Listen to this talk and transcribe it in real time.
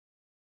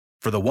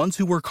For the ones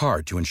who work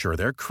hard to ensure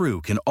their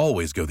crew can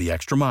always go the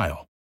extra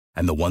mile,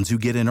 and the ones who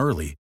get in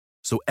early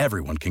so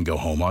everyone can go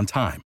home on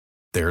time,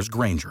 there's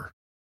Grainger,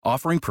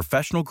 offering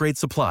professional-grade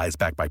supplies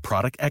backed by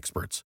product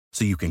experts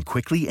so you can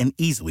quickly and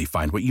easily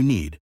find what you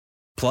need.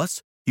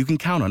 Plus, you can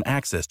count on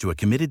access to a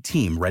committed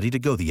team ready to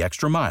go the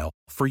extra mile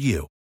for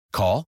you.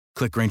 Call,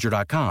 click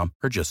Grainger.com,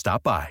 or just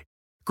stop by.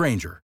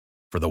 Grainger,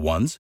 for the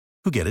ones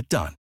who get it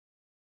done.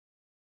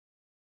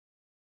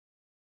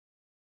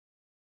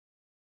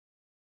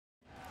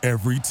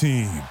 Every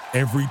team,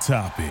 every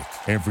topic,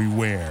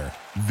 everywhere.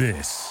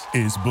 This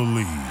is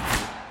Believe.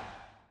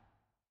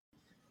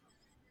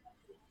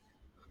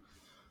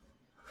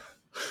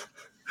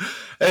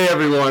 Hey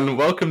everyone,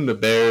 welcome to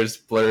Bears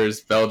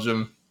Blurs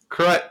Belgium.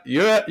 Correct,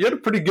 you had a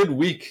pretty good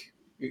week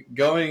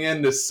going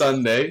into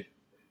Sunday.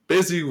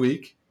 Busy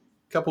week,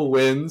 couple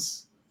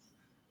wins,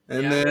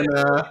 and then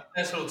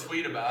nice little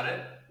tweet about it.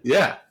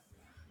 Yeah.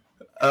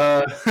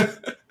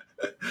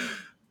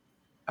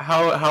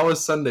 How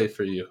was Sunday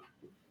for you?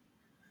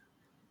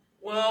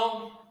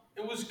 Well,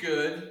 it was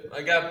good.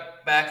 I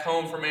got back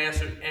home from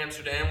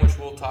Amsterdam, which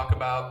we'll talk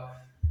about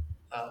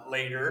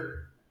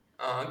later.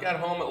 I got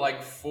home at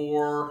like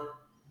 4 or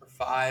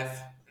 5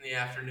 in the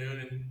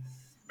afternoon, and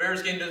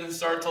Bears game doesn't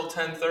start till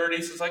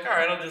 10:30, so it's like, all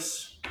right, it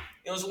was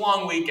a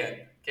long weekend.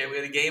 Okay, we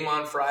had a game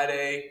on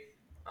Friday.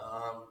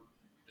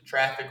 The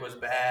traffic was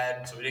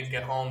bad, so we didn't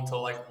get home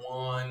till like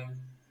 1.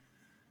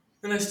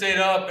 Then I stayed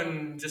up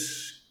and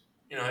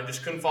I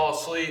just couldn't fall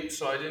asleep,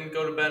 so I didn't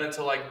go to bed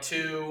until like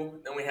 2.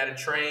 Then we had a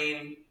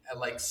train at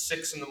like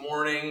 6 in the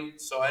morning,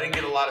 so I didn't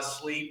get a lot of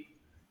sleep.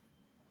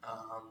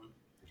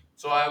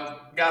 So I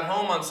got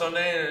home on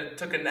Sunday and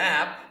took a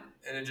nap,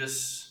 and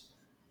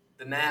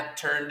the nap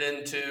turned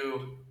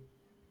into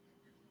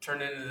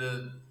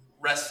the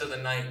rest of the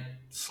night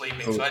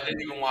sleeping. So I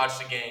didn't even watch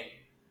the game.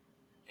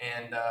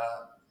 And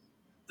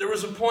there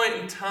was a point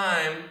in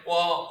time.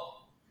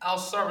 Well, I'll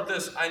start with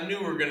this. I knew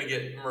we were going to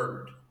get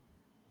murdered,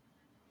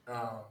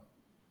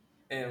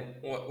 and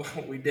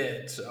what we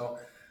did. So,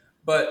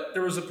 but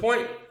there was a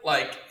point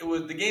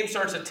the game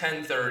starts at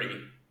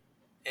 10:30,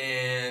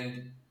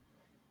 and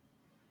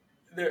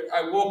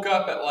I woke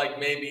up at like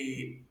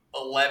maybe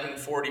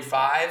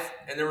 11:45,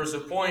 and there was a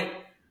point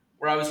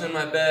where I was in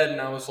my bed and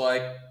I was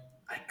like,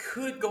 I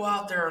could go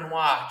out there and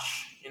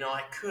watch.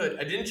 I could.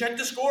 I didn't check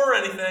the score or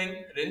anything.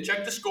 I didn't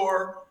check the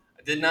score.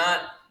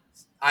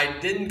 I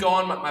didn't go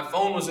on. My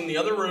phone was in the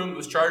other room. It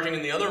was charging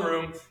in the other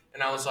room.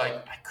 And I was like,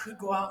 I could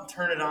go out and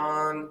turn it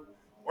on,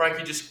 or I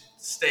could just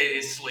stay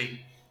asleep.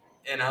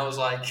 And I was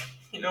like,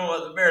 you know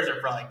what? The Bears are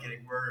probably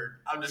getting murdered.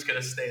 I'm just going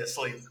to stay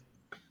asleep.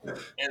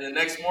 And the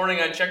next morning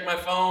I checked my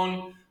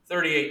phone,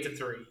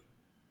 38-3.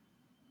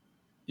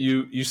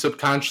 You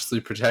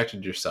subconsciously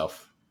protected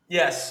yourself.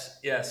 Yes.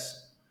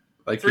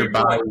 Like 3 your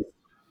body. points.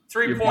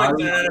 3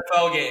 points in an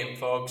NFL game,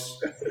 folks.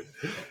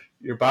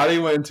 Your body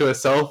went into a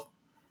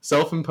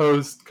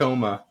self-imposed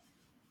coma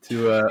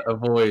to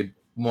avoid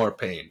more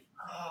pain.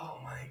 Oh,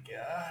 my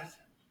God.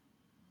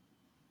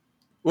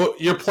 Well,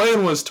 your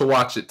plan was to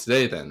watch it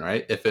today then,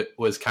 right? If it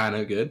was kind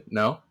of good.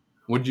 No?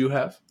 Would you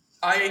have?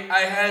 I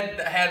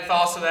had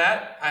thoughts of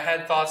that. I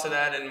had thoughts of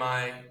that in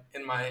my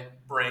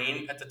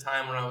brain at the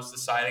time when I was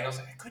deciding. I was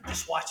like, I could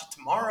just watch it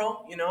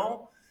tomorrow,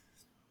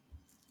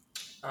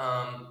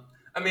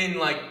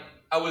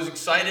 I was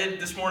excited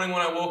this morning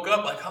when I woke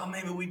up, like, oh,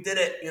 maybe we did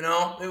it,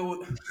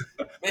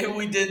 maybe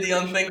we did the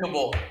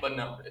unthinkable. But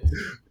no,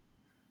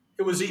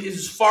 it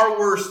was far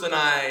worse than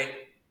I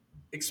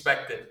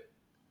expected.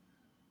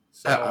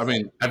 So,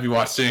 have you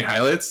watched any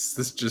highlights?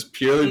 This is just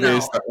purely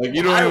based on,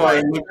 you don't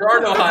even there are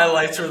no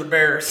highlights for the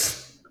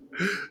Bears.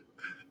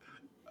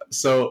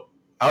 So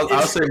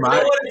I'll say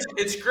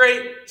it's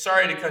great.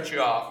 Sorry to cut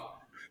you off.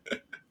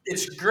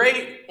 It's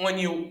great when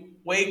you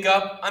wake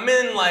up. I'm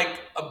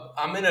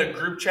in a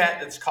group chat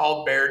that's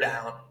called Bear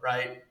Down,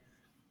 right?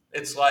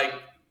 It's like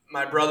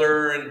my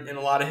brother and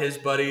a lot of his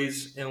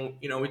buddies, and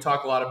we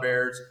talk a lot of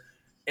Bears.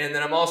 And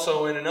then I'm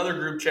also in another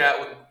group chat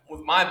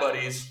with my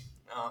buddies,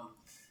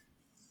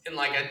 and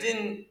I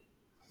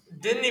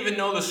didn't even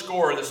know the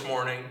score this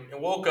morning,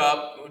 and woke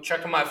up,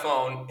 checking my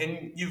phone,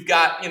 and you've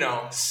got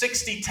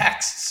 60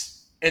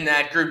 texts in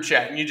that group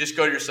chat, and you just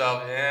go to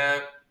yourself,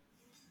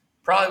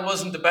 probably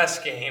wasn't the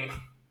best game.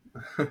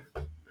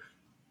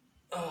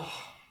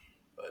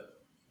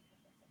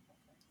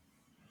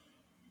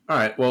 All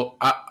right. Well,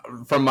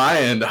 from my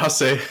end, I'll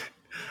say,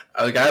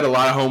 I had a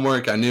lot of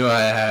homework. I knew I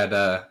had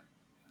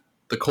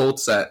the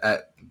Colts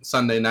at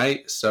Sunday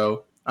night,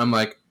 so I'm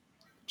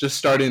just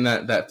starting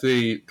that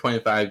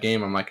 3:25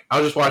 game. I'm like,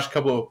 I'll just watch a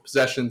couple of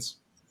possessions.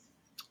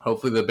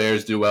 Hopefully the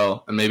Bears do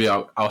well, and maybe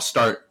I'll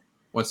start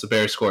once the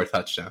Bears score a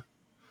touchdown.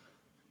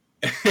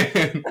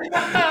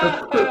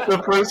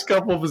 the first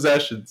couple of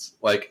possessions,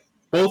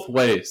 both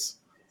ways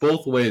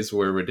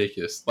were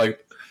ridiculous.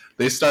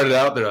 They started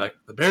out, they're like,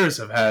 the Bears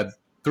have had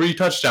 3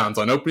 touchdowns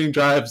on opening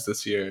drives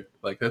this year.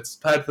 That's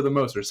tied for the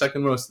most, or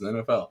second most in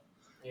the NFL.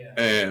 Yeah.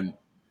 And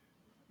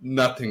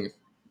nothing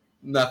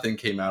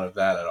came out of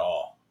that at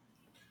all.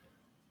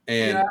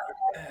 And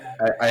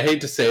I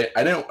hate to say it.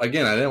 I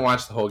didn't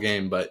watch the whole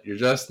game, but your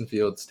Justin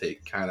Fields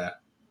take kind of.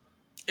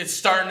 It's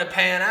starting to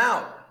pan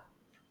out.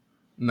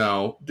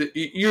 No,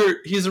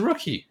 he's a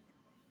rookie.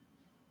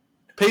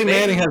 Peyton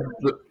Manning has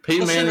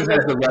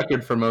the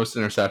record for most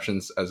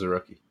interceptions as a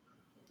rookie,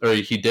 or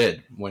he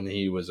did when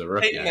he was a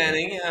rookie. Peyton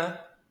Manning, yeah.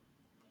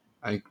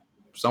 I think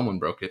someone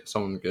broke it.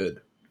 Someone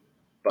good,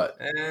 but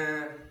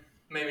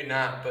maybe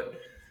not. But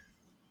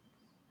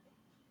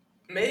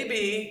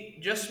maybe,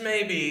 just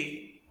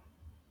maybe,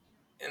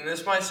 and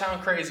this might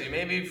sound crazy.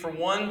 Maybe for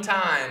one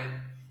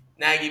time,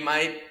 Nagy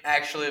might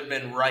actually have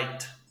been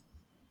right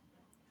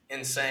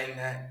in saying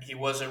that he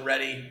wasn't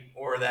ready,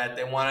 or that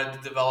they wanted to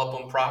develop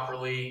him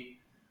properly,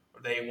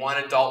 or they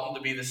wanted Dalton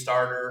to be the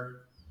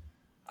starter.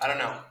 I don't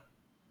know.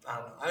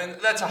 I mean,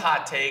 that's a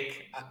hot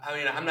take. I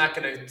mean, I'm not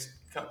going to,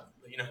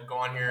 go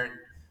on here and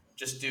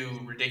just do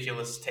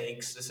ridiculous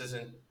takes. This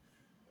isn't,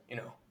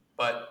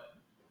 but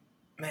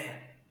man,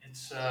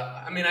 it's.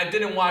 I mean, I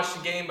didn't watch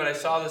the game, but I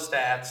saw the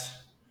stats: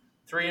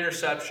 3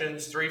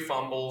 interceptions, 3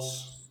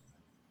 fumbles.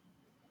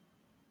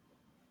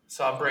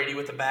 Saw Brady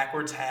with the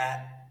backwards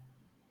hat.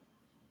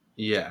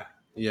 Yeah.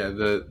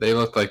 They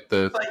look like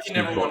the. It's like you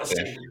never want to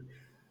see.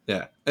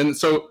 Yeah, and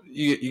so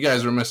you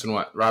guys were missing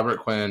what? Robert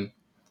Quinn.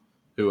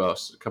 Who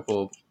else? A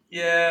couple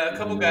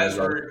guys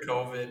were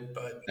COVID,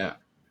 but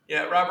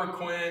yeah, Robert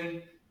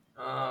Quinn.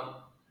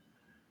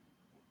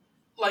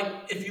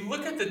 If you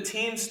look at the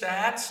team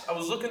stats, I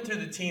was looking through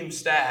the team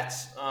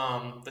stats.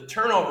 The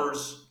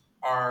turnovers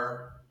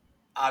are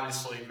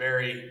obviously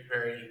very,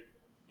 very.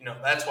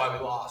 That's why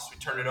we lost. We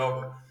turned it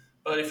over.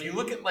 But if you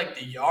look at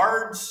the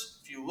yards,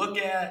 if you look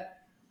at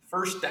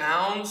first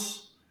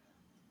downs,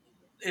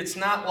 it's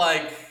not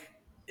like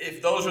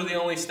if those are the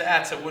only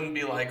stats, it wouldn't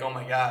be like, oh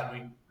my God,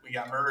 we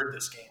got murdered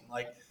this game.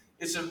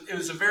 It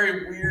was a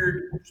very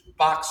weird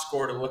box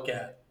score to look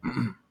at.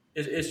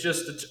 It's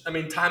just,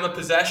 time of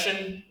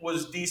possession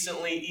was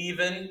decently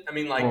even.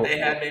 They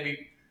had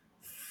maybe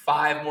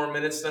 5 more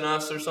minutes than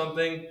us or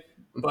something.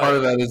 But part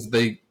of that is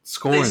they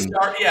scored. They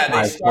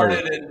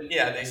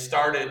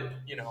started,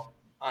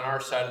 on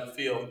our side of the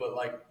field.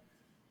 But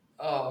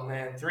oh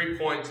man, 3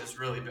 points is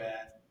really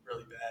bad.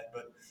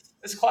 But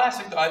it's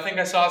classic though. I think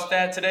I saw a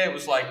stat today. It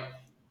was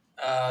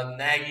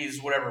Nagy's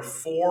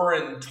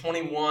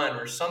 4-21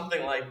 or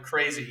something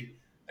crazy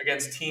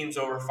against teams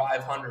over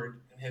 500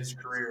 in his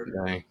career.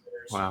 Dang.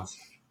 Wow.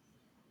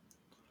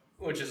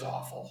 Which is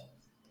awful.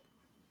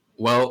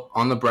 Well,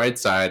 on the bright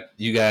side,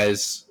 you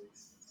guys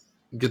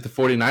get the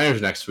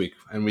 49ers next week,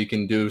 and we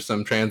can do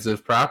some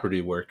transitive property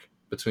work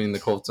between the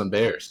Colts and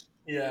Bears.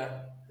 Yeah.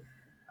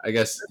 I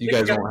guess you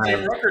guys won't have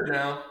the same record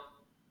now.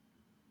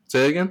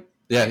 Say it again?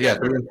 Yeah,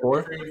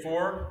 3-4.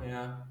 3-4,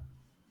 yeah.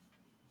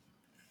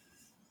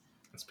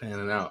 It's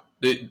panning out.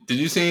 Did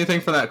you see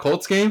anything from that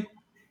Colts game?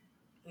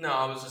 No,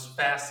 I was just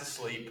fast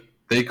asleep.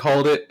 They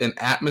called it an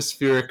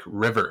atmospheric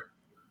river.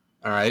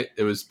 All right?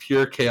 It was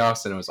pure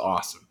chaos, and it was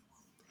awesome.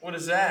 What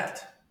is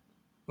that?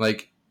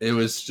 It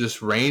was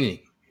just raining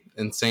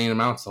insane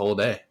amounts the whole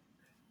day.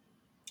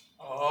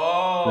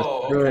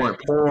 Oh,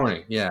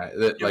 pouring. Yeah.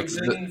 It was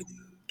in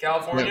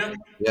California?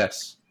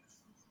 Yes.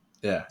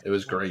 Yeah, it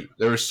was great.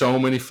 There were so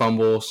many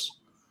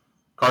fumbles.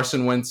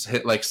 Carson Wentz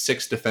hit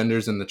 6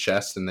 defenders in the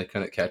chest, and they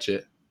couldn't catch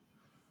it.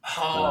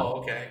 Oh,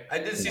 okay. I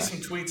did see some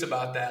tweets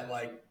about that.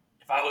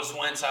 If I was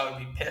Wentz, I would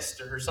be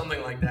pissed or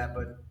something like that,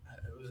 but it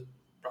was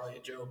probably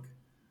a joke.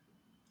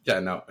 Yeah,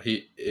 no.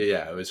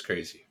 It was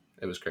crazy.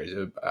 It was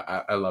crazy.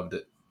 I loved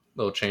it.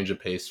 Little change of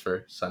pace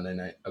for Sunday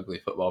night ugly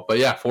football. But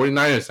yeah,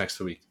 49ers next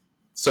week.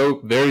 So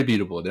very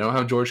beatable. They don't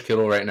have George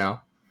Kittle right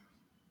now.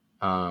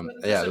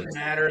 It doesn't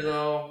matter,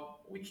 though.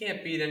 We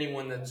can't beat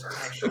anyone that's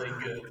actually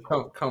good.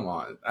 Come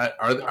on.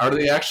 Are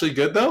they actually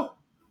good, though?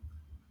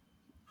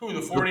 Who,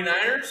 the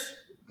 49ers?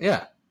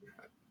 Yeah.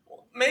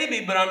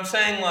 Maybe, but I'm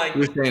saying,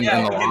 we can beat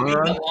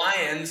the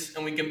Lions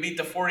and we can beat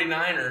the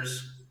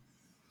 49ers.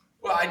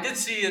 Well, I did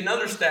see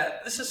another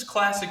stat. This is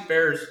classic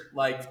Bears,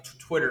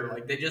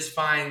 Twitter. They just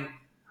find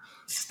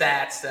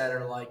stats that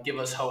are, give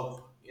us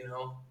hope,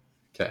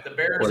 Okay. The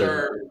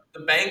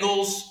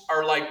Bengals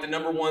are, the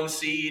number 1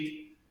 seed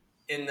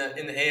in the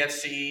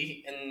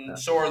AFC, and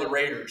so are the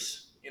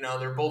Raiders.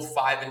 They're both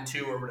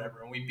 5-2 or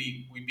whatever, and we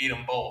beat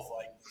them both.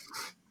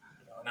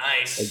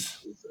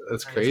 Nice.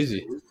 That's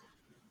crazy.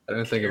 I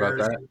didn't think about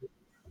that.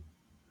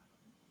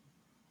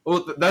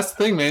 Well, that's the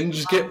thing, man.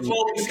 Just get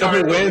a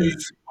couple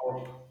wins.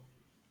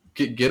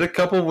 Get a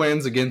couple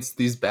wins against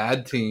these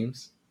bad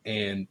teams,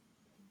 and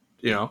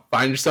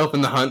find yourself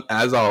in the hunt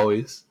as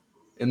always.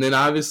 And then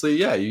obviously,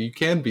 you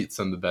can beat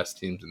some of the best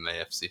teams in the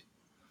AFC.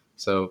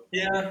 So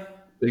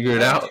figure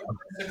it out.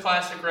 It's a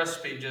classic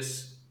recipe.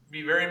 Just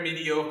be very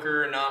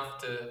mediocre enough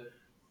to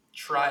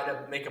try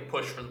to make a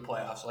push for the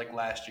playoffs like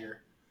last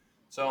year.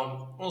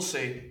 So we'll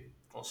see.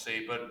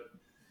 But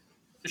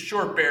a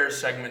short Bears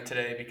segment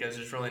today because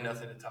there's really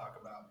nothing to talk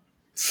about.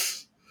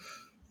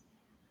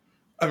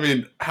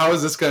 How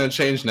is this going to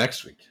change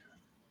next week?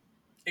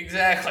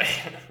 Exactly.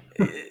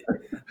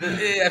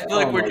 I feel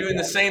like we're doing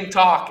the same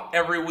talk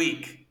every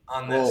week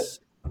on this.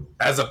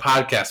 As a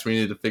podcast, we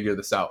need to figure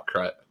this out,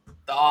 Crut.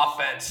 The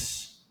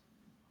offense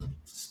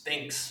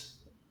stinks.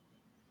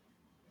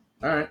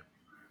 All right.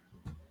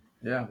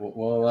 Yeah,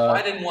 well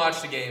I didn't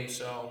watch the game,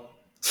 so.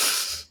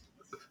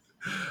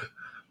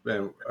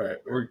 Man, all right,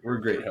 we're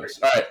great hosts.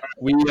 All right,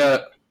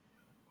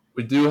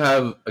 we do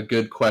have a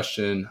good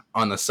question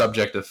on the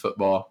subject of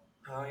football.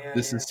 Oh yeah.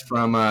 This is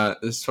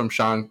from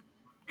Sean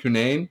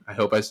Cunane. I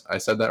hope I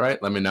said that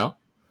right. Let me know.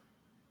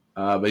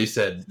 But he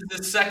said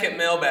the second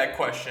mailbag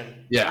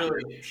question. Yeah.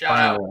 Really, shout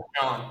out,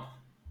 Sean.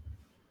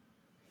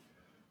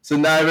 So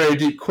not a very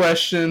deep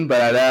question,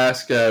 but I'd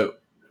ask,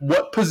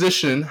 what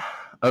position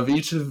of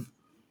each of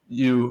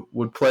you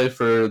would play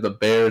for the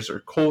Bears or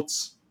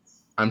Colts?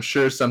 I'm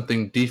sure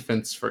something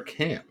defense for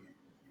Cam.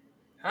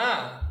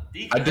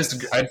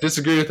 Defense. I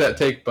disagree with that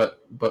take, but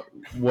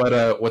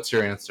what's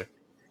your answer?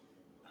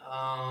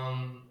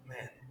 Man,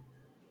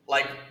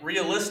 like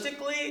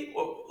realistically,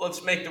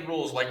 let's make the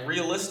rules. Like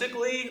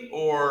realistically,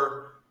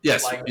 or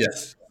yes, like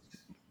yes.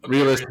 Okay,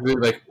 realistically,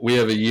 like we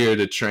have a year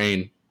to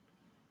train,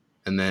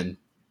 and then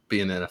be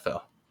in the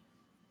NFL.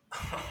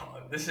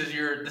 This is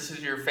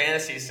your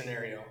fantasy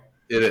scenario.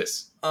 It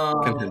is.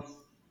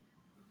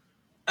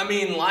 I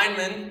mean,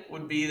 lineman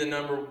would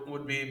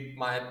be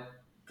my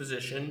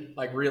position.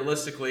 Like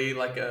realistically,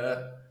 like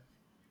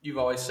you've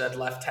always said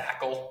left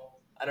tackle.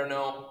 I don't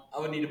know. I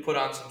would need to put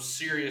on some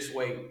serious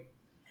weight.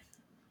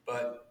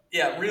 But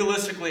yeah,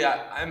 realistically,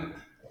 I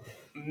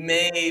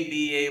may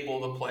be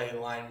able to play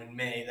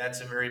lineman. That's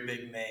a very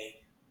big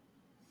may.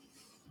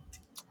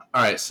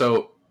 All right.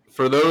 So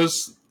for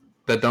those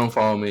that don't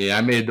follow me, I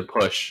made the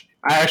push.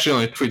 I actually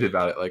only tweeted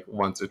about it like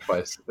once or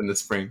twice in the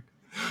spring.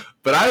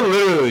 But I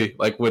literally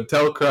like would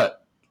tell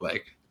Crut,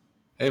 like,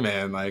 hey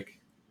man, like,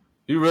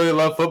 you really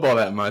love football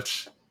that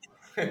much.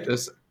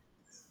 Just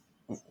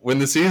when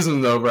the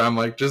season's over, I'm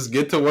like, just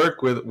get to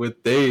work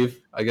with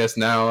Dave. I guess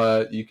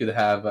now you could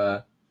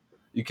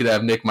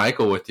have Nick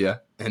Michael with you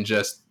and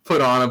just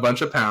put on a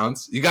bunch of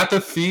pounds. You got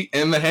the feet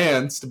and the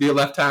hands to be a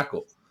left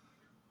tackle.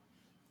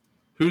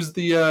 Who's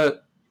the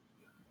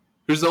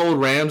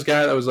old Rams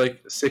guy that was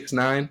like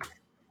 6'9"?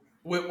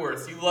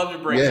 Whitworth. You love to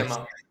bring him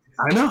up.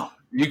 I know.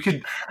 You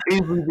could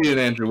easily be an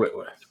Andrew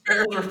Whitworth. The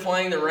Bears were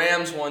playing the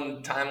Rams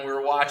one time we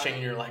were watching,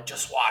 and you're like,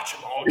 just watch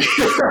them all.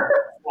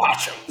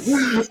 Watch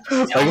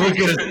them. Tell me you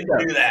couldn't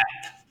do that.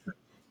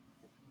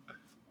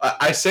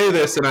 I say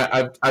this, and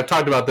I've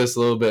talked about this a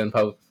little bit in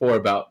public before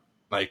about,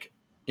 like,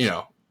 you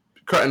know,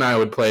 Crut and I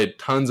would play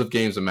tons of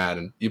games of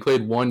Madden. You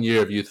played 1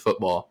 year of youth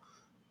football,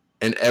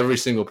 and every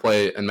single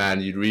play in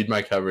Madden, you'd read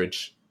my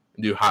coverage,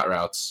 do hot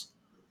routes,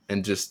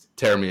 and just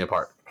tear me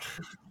apart.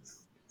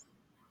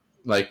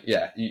 Like,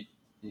 yeah. We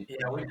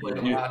played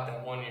a lot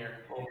that 1 year.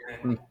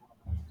 Oh,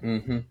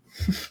 mm-hmm.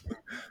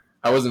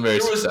 I wasn't very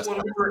successful.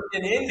 When we were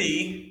in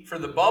Indy for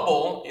the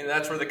bubble, and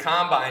that's where the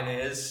combine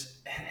is.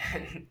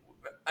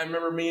 I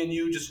remember me and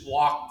you just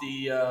walked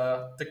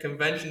the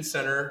convention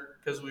center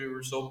because we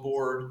were so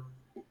bored,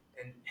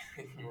 and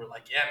you were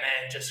like, "Yeah,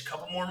 man, just a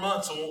couple more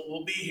months and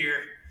we'll be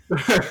here."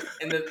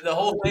 And the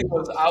whole thing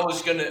was I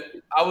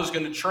was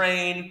gonna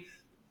train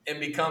and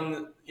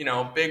become, you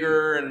know,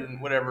 bigger and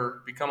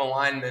whatever, become a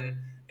lineman,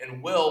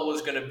 and Will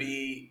was gonna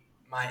be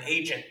my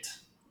agent.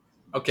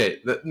 Okay,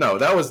 no,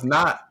 that was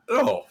not.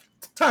 Oh,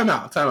 time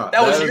out.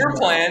 That was your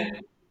plan.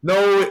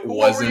 No, it wasn't.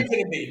 What were you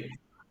gonna be?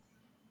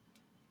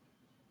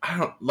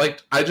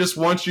 I just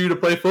want you to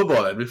play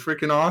football. That'd be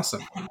freaking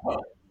awesome.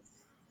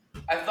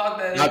 I thought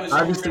that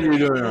obviously you're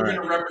doing all right.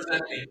 Going to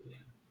represent me.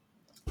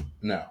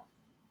 No,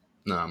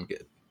 I'm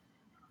good.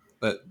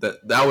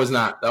 That was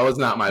not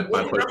my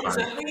push.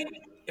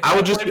 I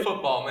would just play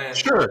football, man.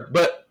 Sure,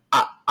 but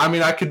I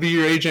mean, I could be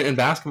your agent in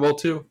basketball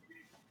too.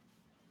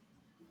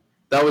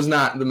 That was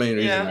not the main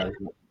reason.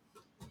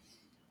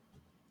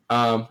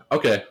 Yeah.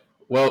 Okay.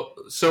 Well,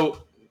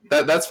 so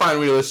that's fine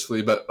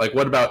realistically, but like,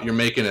 what about you're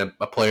making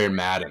a player in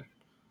Madden?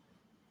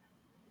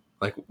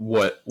 Like,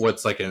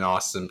 what's like an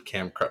awesome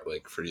Cam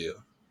Crutwig for you?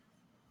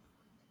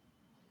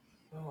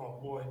 Oh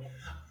boy,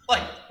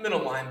 like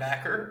middle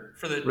linebacker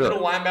for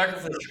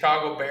the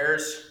Chicago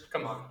Bears.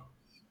 Come on,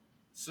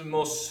 it's the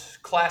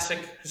most classic,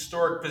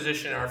 historic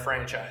position in our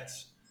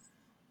franchise.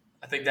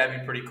 I think that'd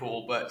be pretty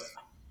cool, but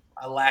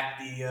I lack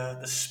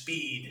the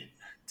speed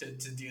to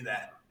do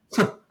that.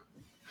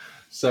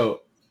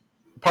 So,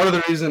 part of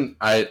the reason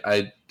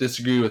I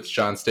disagree with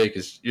Sean Stake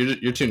is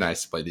you're too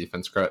nice to play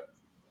defense, Crut.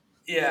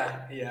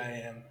 Yeah, I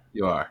am.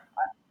 You are.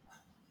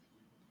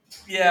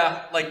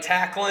 Yeah, like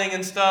tackling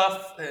and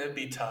stuff, it'd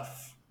be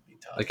tough.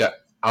 Like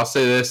I'll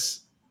say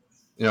this,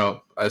 you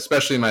know,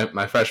 especially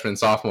my freshman and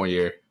sophomore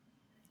year,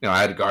 you know, I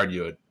had to guard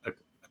you a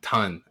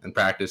ton in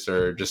practice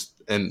or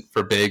just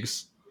for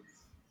bigs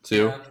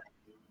too. Yeah.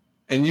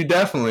 And you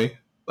definitely,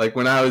 like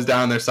when I was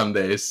down there some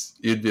days,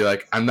 you'd be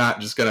like, I'm not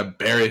just gonna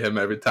bury him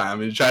every time.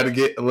 And you try to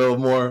get a little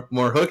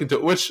more hook into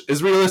it, which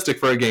is realistic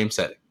for a game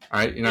setting. All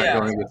right, you're not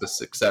going with a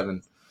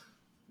 6'7",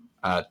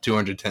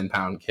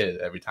 210-pound kid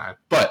every time,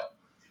 but.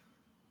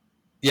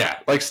 Yeah,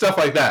 like stuff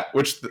like that,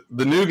 which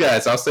the new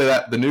guys, I'll say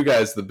that, the new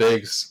guys, the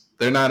bigs,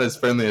 they're not as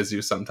friendly as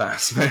you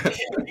sometimes, man. Yeah,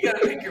 you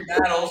got to pick your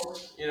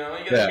battles. You know,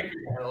 you got to pick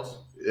your battles.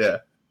 Yeah.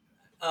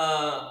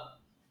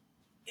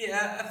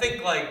 Yeah, I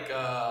think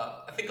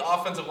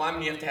offensive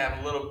linemen you have to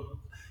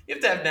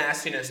have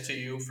nastiness to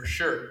you for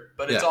sure,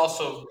 but it's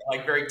also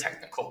like very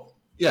technical.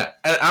 Yeah,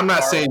 and I'm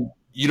not saying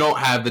you don't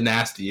have the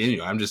nasty in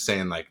you. I'm just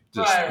saying like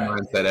just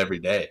mindset every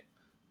day.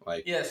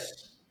 Like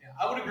yes, yeah,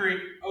 I would agree.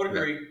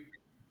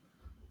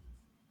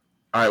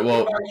 All right,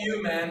 well, what about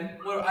you, man?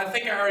 I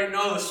think I already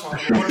know this one.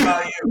 But what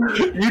about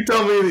you? You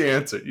tell me the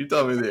answer.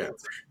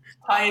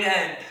 Tight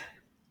end.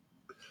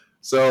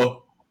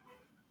 So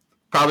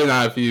probably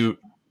not a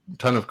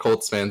ton of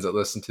Colts fans that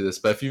listen to this,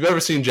 but if you've ever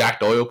seen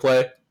Jack Doyle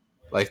play,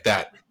 like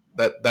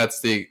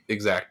that's the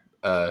exact.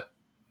 That's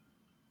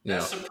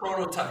the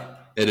prototype.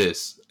 It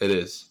is.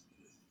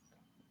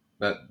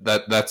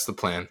 That's the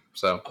plan.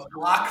 So a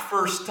block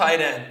first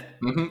tight end.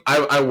 Mm-hmm.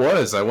 I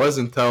was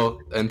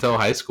until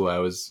high school. I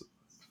was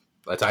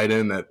a tight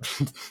end that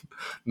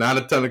not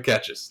a ton of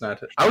catches.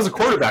 I was a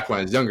quarterback when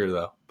I was younger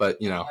though, but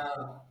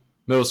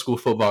middle school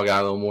football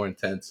got a little more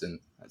intense and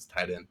as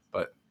tight end.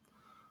 But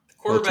the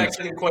quarterback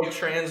didn't quite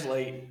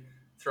translate.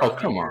 Oh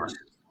come on!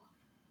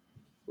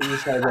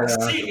 I've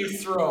seen you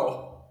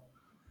throw.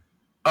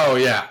 Oh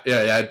yeah.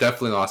 I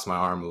definitely lost my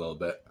arm a little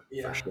bit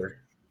for sure.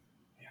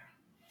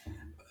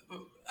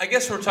 I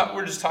guess we're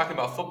just talking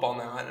about football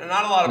now, and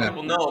not a lot of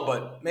people know,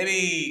 but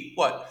maybe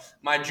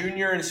my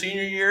junior and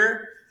senior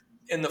year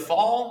in the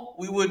fall,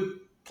 we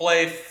would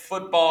play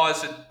football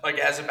as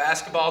a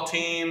basketball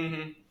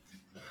team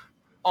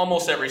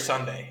almost every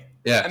Sunday.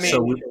 Yeah, I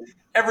mean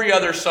every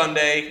other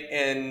Sunday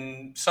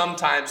and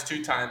sometimes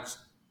 2 times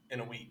in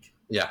a week.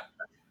 Yeah,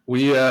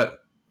 we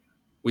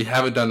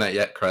haven't done that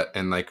yet,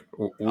 and we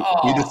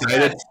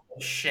decided. That's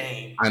a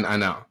shame. I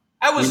know.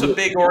 I was a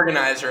big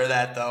organizer of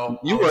that, though.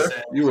 You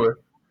were.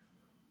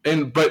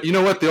 But you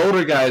know what? The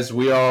older guys,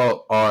 we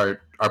all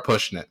are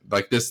pushing it.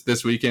 Like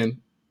this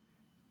weekend,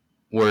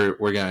 we're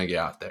gonna get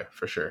out there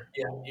for sure.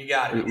 Yeah, you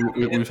got it.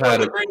 We've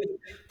had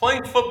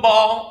playing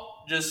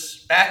football,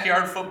 just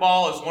backyard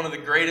football, is one of the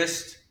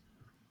greatest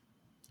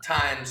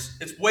times.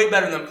 It's way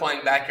better than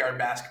playing backyard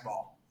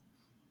basketball.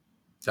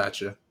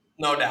 Gotcha.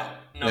 No doubt.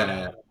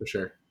 Yeah, for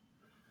sure.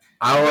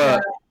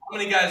 How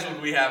many guys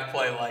would we have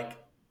play? Like,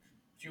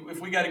 if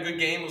we got a good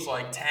game, it was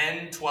like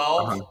 10,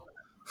 12. Uh-huh.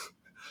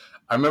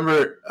 I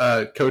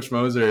remember Coach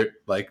Moser,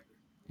 like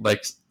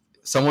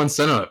someone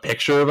sent him a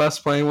picture of us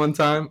playing one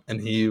time,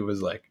 and he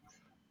was like,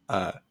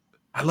 I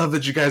love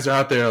that you guys are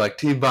out there like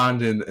team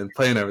bonding and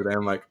playing everything.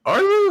 I'm like, are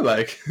you?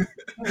 Like,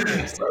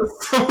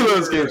 some of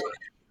those games.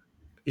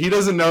 He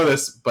doesn't know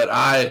this, but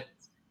I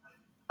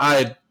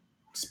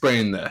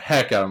sprained the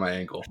heck out of my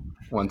ankle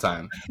one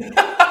time.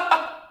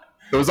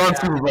 It was on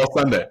Super Bowl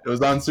Sunday.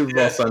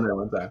 Sunday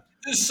one time.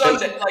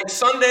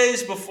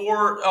 Sundays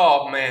before.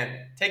 Oh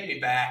man, take me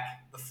back.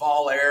 The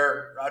fall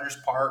air, Rogers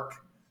Park,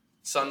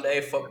 Sunday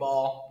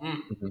football.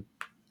 Mm-hmm.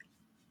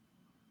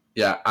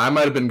 Yeah, I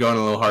might have been going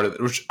a little harder,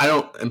 which I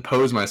don't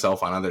impose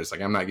myself on others.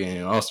 Like I'm not getting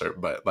an all-star,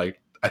 but like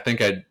I think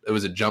it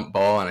was a jump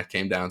ball and I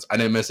came down. So I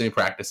didn't miss any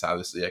practice.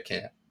 Obviously, I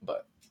can't.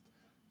 But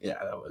yeah,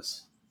 that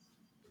was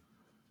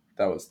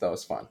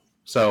fun.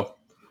 So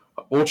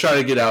we'll try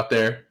to get out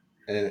there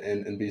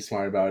and be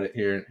smart about it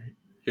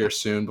here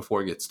soon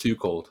before it gets too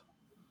cold.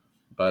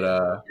 But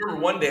I remember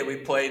one day we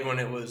played when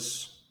it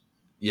was.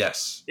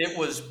 Yes. It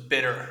was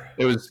bitter.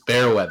 It was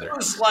fair weather. It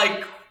was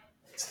like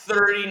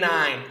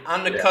 39,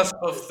 on the cusp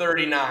of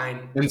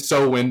 39. And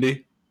so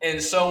windy.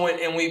 And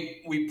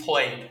we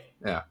played.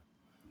 Yeah.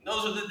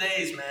 Those are the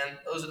days, man.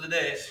 Those are the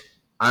days.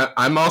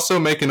 I'm also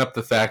making up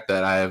the fact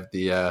that I have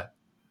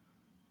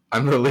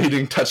I'm the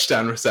leading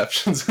touchdown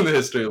receptions in the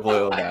history of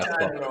Loyola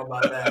basketball. I don't know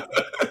about that.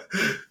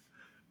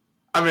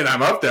 I mean,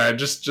 I'm up there.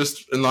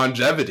 Just in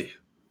longevity.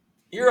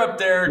 You're up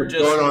there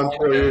just going on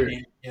 4 years.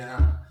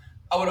 Yeah.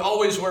 I would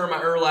always wear my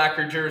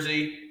Urlacher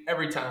jersey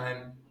every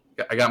time.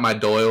 I got my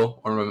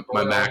Doyle or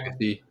my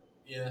McAfee.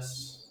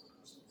 Yes.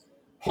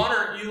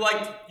 Punter, you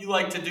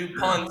like to do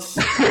punts.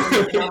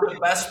 You're not the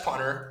best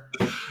punter.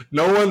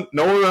 No one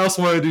else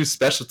wanted to do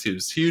special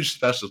teams. Huge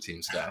special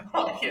teams guy.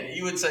 Oh yeah,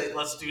 you would say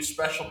let's do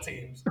special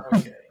teams.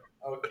 Okay.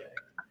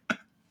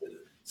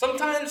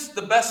 Sometimes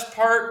the best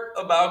part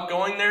about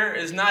going there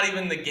is not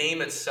even the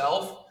game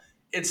itself.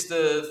 It's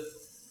the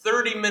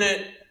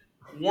 30-minute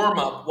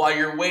warm-up while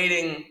you're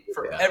waiting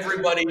for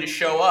everybody to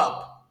show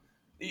up.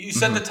 You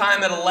set the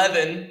time at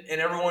 11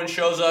 and everyone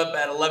shows up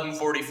at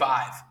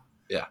 11:45.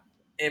 Yeah.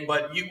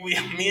 But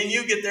me and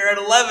you get there at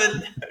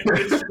 11.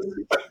 It's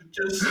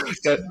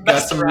just got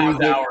some around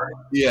music. Hour.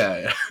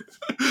 Yeah.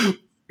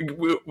 That's when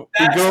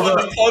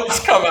the plugs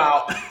come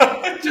out.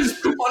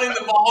 Just putting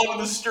the ball in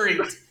the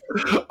street.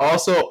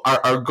 Also,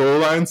 our goal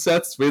line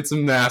sets, we had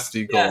some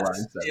nasty goal line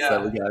sets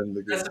that we got in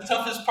the game. That's the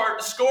toughest part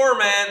to score,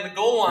 man, the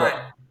goal line.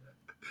 Yeah.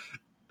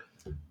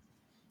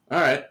 All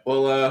right.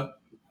 Well,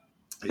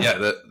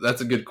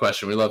 that's a good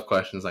question. We love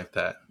questions like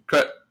that.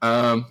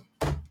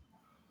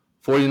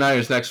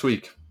 49ers next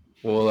week.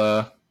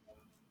 Well,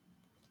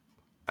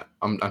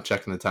 I'm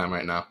checking the time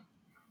right now.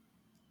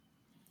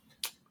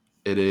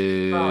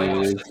 It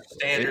Probably is. just a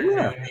standard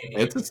Yeah, noon game.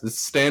 it's a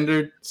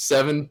standard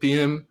 7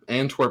 p.m.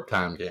 Antwerp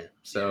time game.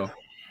 So,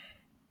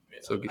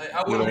 I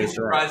get wouldn't be ready for that.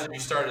 surprised if you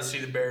started to see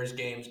the Bears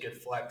games get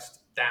flexed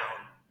down.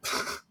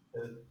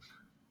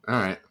 All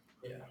right.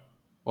 Yeah.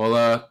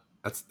 Well,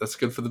 that's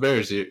good for the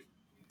Bears. You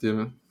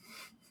got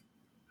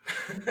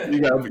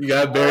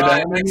a Bear All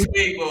right, down. next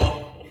week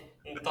we'll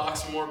talk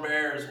some more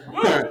Bears.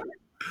 Woo!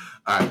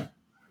 All right.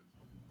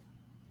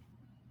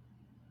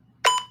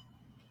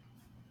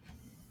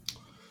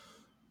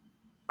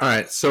 All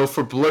right. So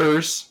for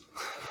blurs,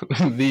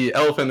 the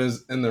elephant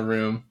is in the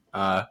room.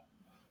 I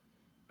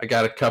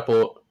got a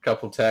couple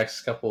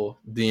texts, couple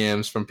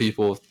DMs from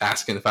people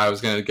asking if I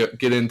was going to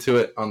get into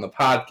it on the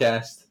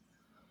podcast.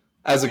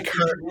 As a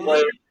current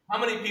player, How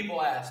many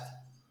people asked?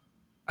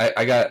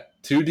 I got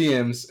 2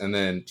 DMs and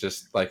then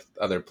just like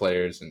other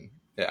players and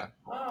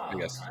I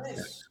guess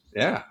Nice.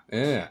 yeah.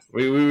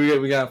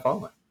 We got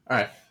following. All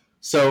right,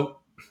 so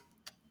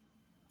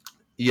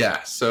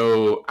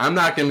I'm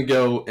not going to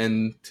go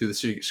into the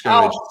scrimmage.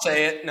 I'll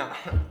say it. No.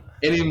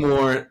 Any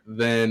more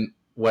than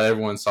what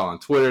everyone saw on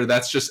Twitter.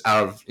 That's just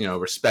out of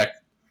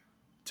respect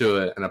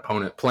to an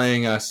opponent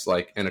playing us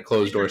like in a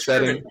closed door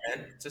setting.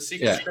 Man. It's a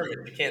secret scrimmage.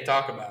 You can't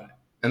talk about it.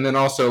 And then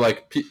also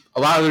like a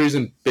lot of the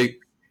reason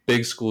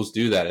big schools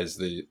do that is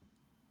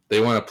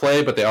they want to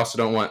play, but they also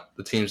don't want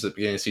the teams at the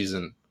beginning of the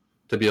season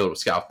to be able to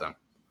scout them.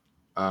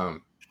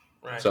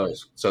 Right. So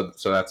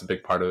that's a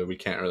big part of it. We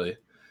can't really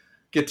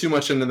get too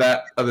much into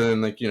that other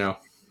than as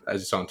you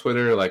saw on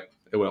Twitter, like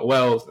it went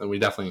well, and we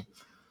definitely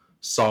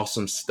saw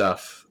some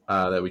stuff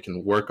that we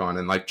can work on.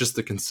 And like just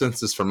the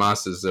consensus from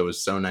us is it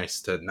was so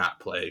nice to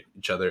not play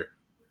each other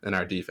in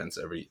our defense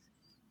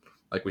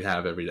like we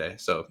have every day.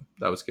 So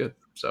that was good.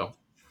 So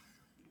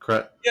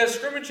correct. Yeah,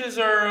 scrimmages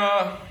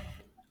are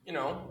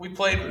we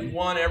played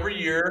one every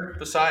year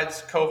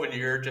besides COVID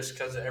year just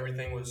because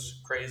everything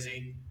was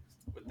crazy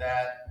with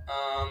that.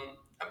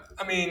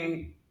 I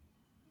mean,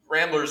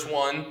 Ramblers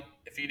won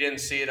if you didn't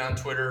see it on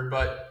Twitter,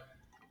 but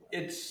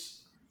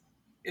it's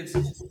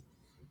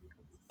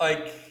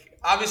like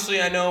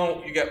obviously I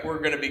know we're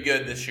going to be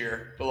good this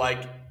year, but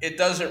like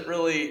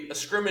a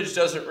scrimmage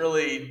doesn't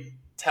really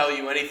tell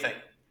you anything.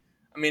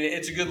 I mean,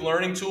 it's a good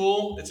learning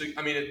tool.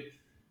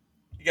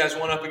 You guys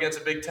went up against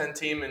a Big Ten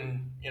team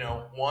and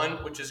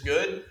won, which is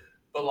good.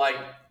 But like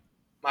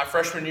my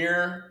freshman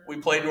year, we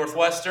played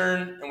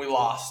Northwestern and we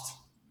lost.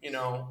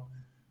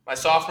 My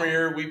sophomore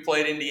year, we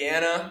played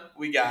Indiana.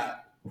 We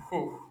got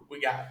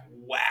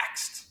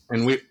waxed.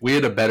 And we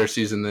had a better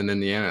season than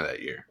Indiana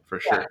that year for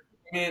sure.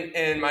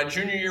 And my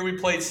junior year, we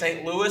played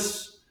St.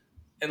 Louis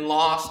and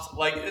lost.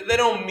 Like they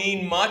don't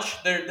mean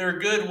much. They're a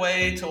good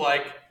way to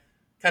like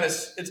kind of.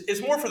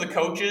 It's more for the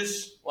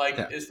coaches.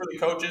 It's for the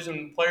coaches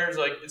and players.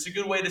 Like it's a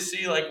good way to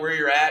see like where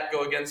you're at.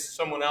 Go against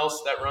someone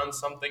else that runs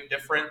something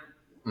different.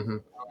 Mm-hmm.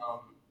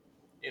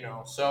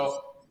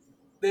 So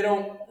they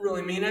don't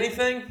really mean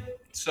anything.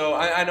 So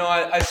I know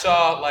I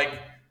saw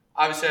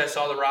obviously I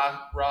saw the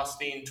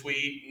Rothstein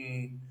tweet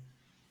and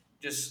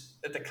just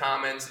at the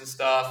comments and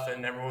stuff,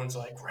 and everyone's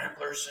like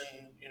Ramblers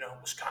and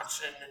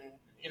Wisconsin, and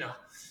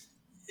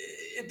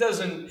it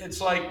doesn't.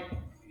 It's like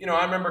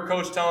I remember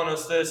Coach telling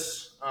us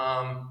this,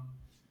 and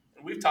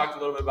we've talked a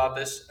little bit about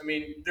this. I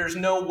mean, there's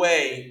no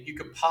way you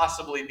could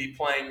possibly be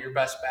playing your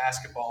best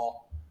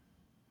basketball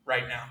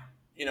right now.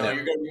 You're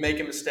going to be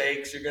making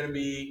mistakes. You're going to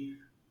be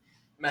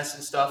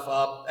messing stuff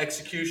up.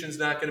 Execution's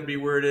not going to be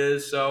where it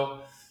is.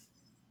 So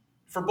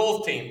for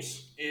both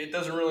teams, it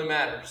doesn't really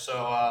matter.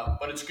 So,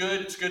 but it's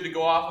good. It's good to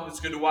go off of. It's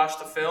good to watch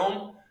the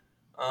film.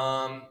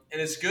 And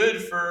it's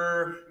good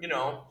for,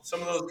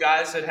 some of those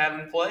guys that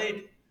haven't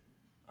played.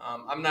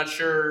 I'm not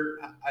sure.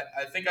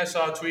 I think I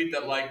saw a tweet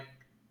that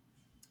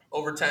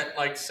over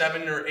 10,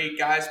 7 or 8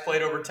 guys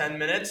played over 10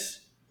 minutes.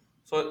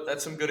 So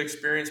that's some good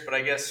experience, but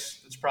I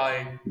guess it's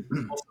probably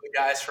most of the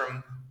guys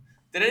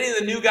did any of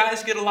the new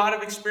guys get a lot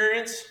of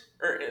experience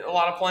or a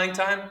lot of playing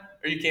time?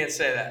 Or you can't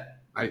say that?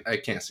 I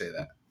can't say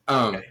that.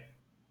 Okay.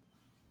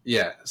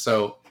 Yeah.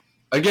 So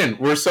again,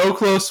 we're so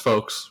close,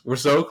 folks. We're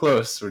so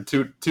close. We're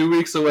two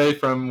weeks away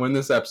from when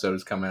this episode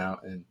is coming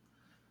out, and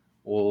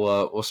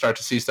we'll start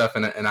to see stuff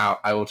in it, and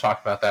I will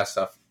talk about that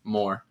stuff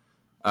more.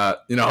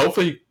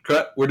 Hopefully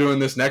we're doing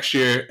this next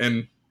year,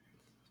 and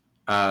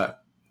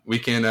we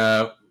can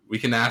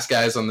ask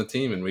guys on the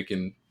team, and we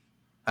can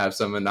have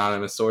some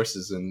anonymous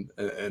sources and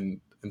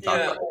talk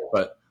about it.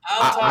 But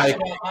I'll talk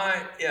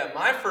about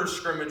my first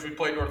scrimmage. We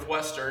played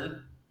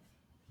Northwestern.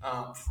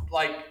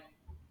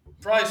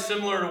 Probably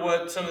similar to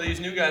what some of these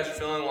new guys are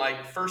feeling.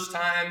 Like first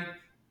time,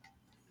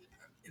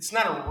 it's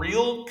not a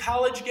real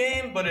college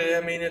game, but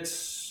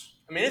it's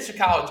a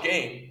college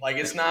game. Like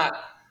it's not,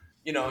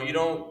 you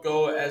don't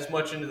go as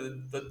much into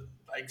the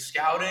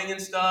scouting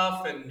and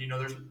stuff, and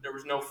there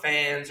was no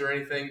fans or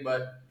anything,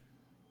 but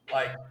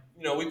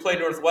we played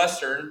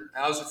Northwestern.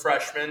 I was a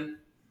freshman.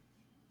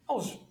 I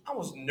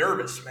was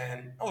nervous,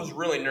 man. I was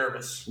really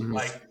nervous. Mm-hmm.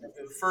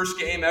 The first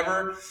game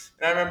ever.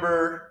 And I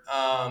remember,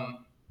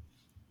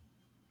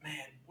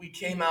 we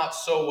came out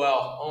so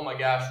well. Oh my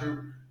gosh.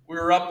 we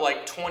were up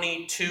like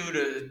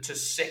 22 to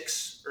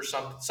 6 or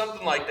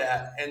something like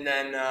that. And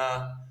then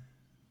I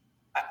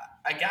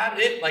got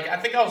it. Like, I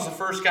think I was the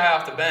first guy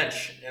off the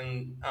bench,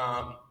 and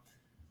I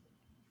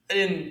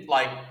didn't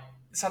like.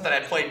 It's not that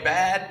I played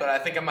bad, but I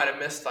think I might have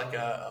missed like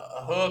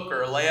a hook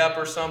or a layup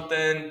or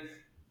something,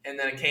 and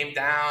then it came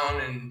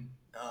down and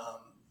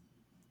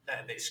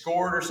they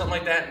scored or something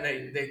like that,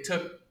 and they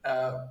took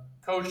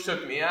coach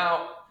took me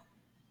out,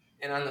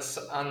 and on the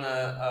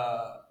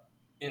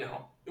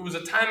it was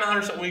a timeout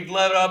or something. We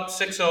led up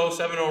 6-0,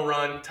 7-0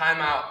 run,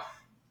 timeout,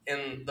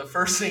 and the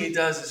first thing he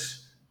does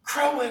is,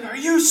 Crowing, are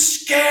you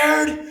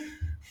scared?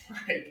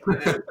 Like,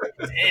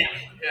 damn,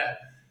 yeah.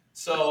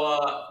 So,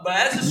 but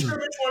as the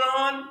scrimmage went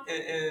on,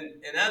 and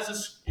as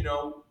this, we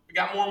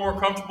got more and more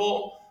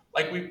comfortable.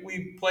 Like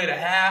we played a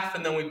half,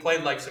 and then we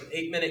played like some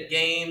 8-minute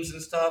games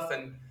and stuff.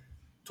 And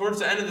towards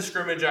the end of the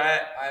scrimmage, I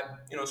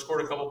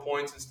scored a couple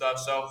points and stuff.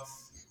 So,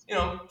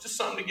 just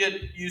something to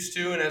get used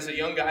to. And as a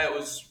young guy, it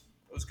was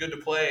good to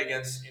play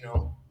against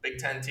Big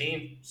Ten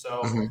team.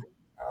 So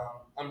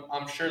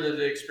I'm sure that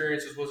the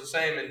experiences was the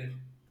same. And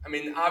I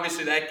mean,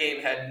 obviously that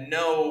game had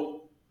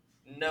no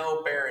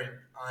bearing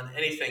on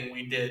anything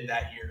we did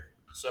that year.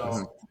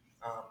 So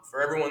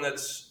for everyone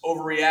that's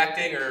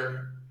overreacting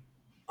or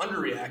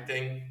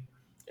underreacting,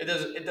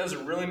 it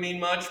doesn't really mean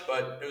much,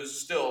 but it was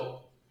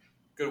still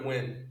a good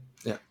win.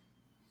 Yeah.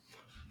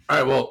 All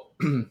right. Well,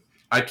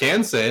 I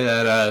can say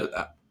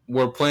that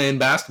we're playing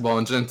basketball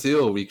in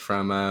Gentile a week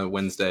from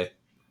Wednesday.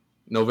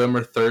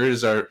 November 3rd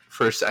is our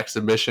first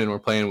exhibition. We're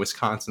playing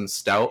Wisconsin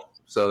Stout,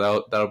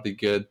 so that'll be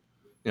good.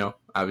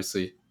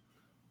 Obviously,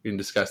 we can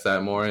discuss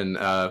that more. And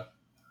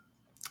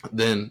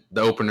then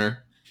the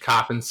opener,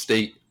 Coppin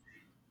State,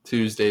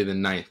 Tuesday the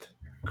 9th.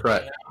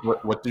 Correct.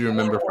 What do you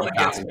remember from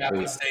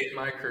Coppin State in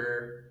my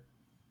career?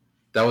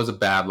 That was a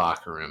bad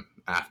locker room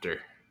after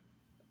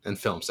and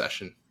film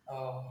session.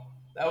 Oh,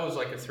 that was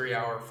like a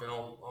 3-hour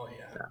film. Oh,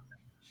 yeah.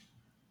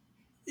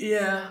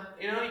 Yeah,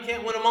 you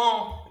can't win them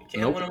all. You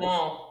can't win them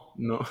all.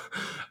 No.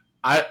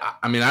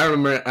 I mean, I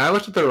remember, I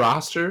looked at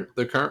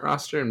the current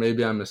roster, and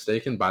maybe I'm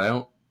mistaken, but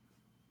I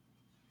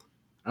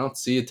don't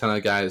see a ton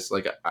of guys.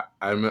 Like,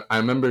 I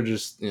remember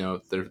just,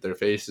 their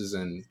faces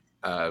and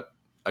a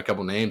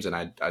couple names, and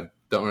I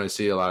don't really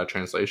see a lot of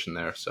translation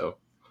there. So,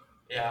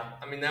 yeah,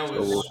 I mean, that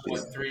was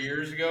 3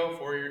 years ago,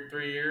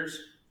 3 years?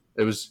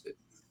 It was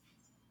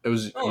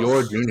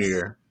your junior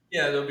year.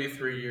 Yeah, there'll be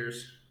 3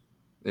 years.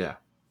 Yeah,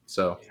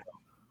 so. Yeah.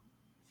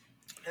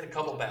 Had a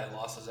couple bad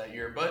losses that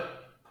year,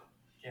 but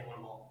can't win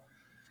them all.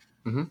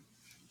 Mm-hmm.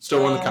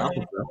 Still won the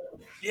conference, though.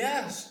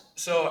 Yes.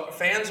 So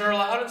fans are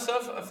allowed and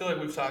stuff. I feel like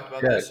we've talked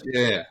about this.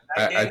 Yeah.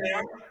 I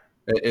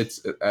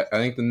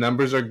think the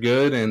numbers are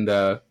good, and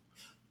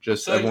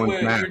just so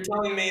everyone's masked. You're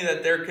telling me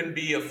that there can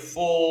be a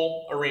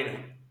full arena?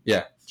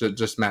 Yeah,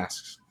 just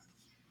masks.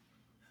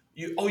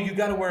 You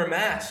got to wear a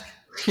mask.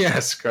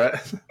 Yes,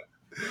 correct.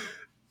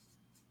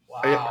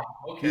 Wow.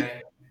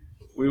 Okay.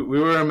 We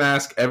wear a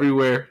mask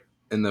everywhere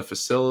in the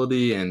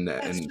facility and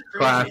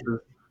classes,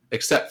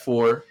 except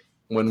for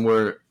when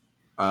we're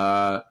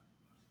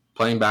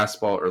playing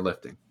basketball or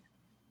lifting.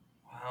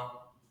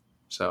 Wow.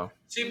 So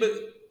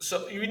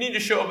you need to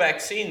show a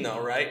vaccine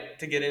though, right,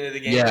 to get into the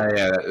game? Yeah,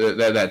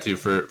 that too.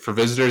 For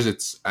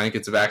visitors, I think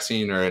it's a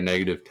vaccine or a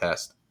negative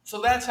test.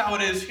 So that's how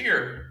it is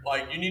here.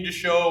 Like, you need to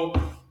show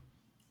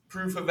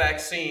proof of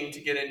vaccine to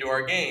get into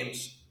our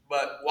games,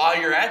 but while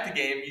you're at the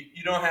game,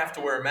 you don't have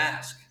to wear a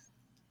mask.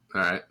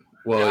 All right.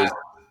 Well,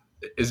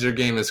 is your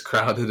game as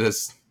crowded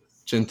as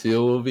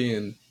Gentile will be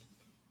and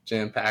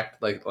jam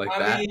packed like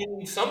that? I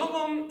mean, some of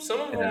them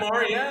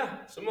are.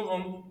 Yeah, some of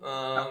them.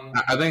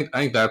 I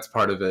think that's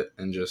part of it,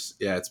 and just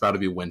it's about to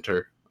be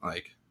winter.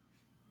 Like,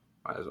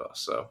 might as well.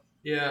 So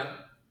yeah,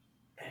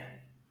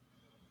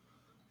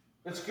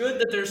 it's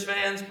good that there's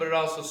fans, but it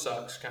also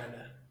sucks, kind of.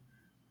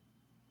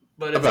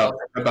 But about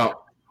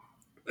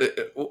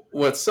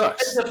what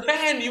sucks. As a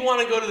fan, you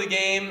want to go to the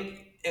game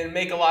and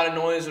make a lot of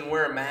noise and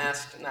wear a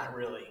mask. Not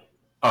really.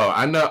 Oh,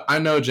 I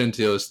know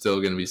Gentile is still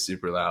going to be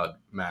super loud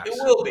mask. It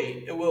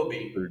will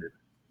be.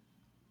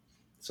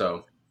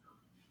 So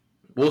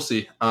we'll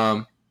see.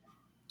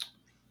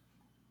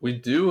 We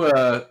do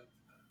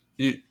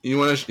you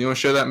want to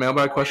share that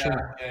mailbag question?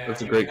 Yeah.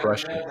 That's a great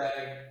question.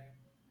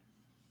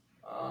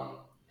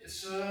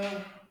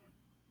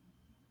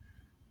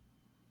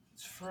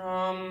 It's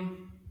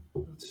from,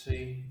 let's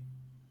see,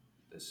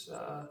 this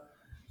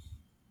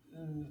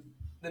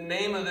the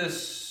name of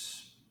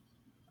this,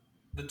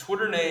 the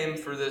Twitter name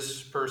for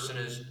this person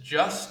is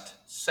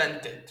Just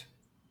Sent It.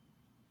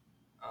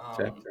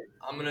 Okay.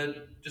 I'm gonna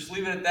just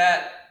leave it at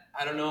that.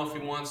 I don't know if he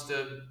wants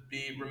to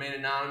remain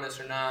anonymous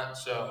or not.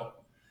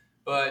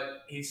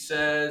 But he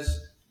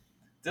says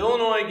the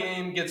Illinois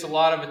game gets a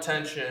lot of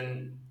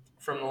attention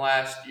from the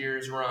last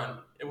year's run.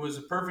 It was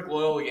a perfect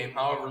Loyola game.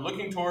 However,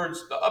 looking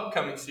towards the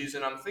upcoming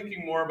season, I'm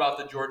thinking more about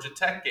the Georgia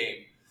Tech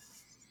game.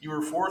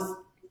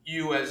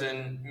 You as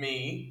in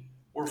me,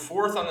 were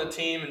fourth on the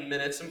team in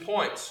minutes and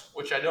points,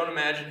 which I don't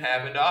imagine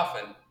happened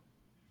often.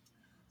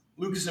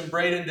 Lucas and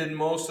Braden did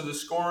most of the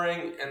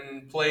scoring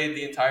and played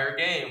the entire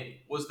game.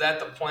 Was that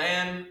the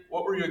plan?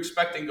 What were you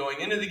expecting going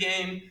into the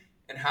game,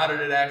 and how did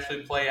it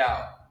actually play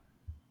out?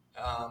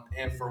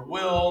 And for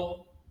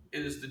Will,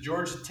 is the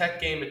Georgia Tech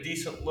game a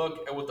decent look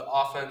at what the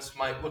offense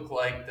might look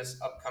like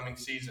this upcoming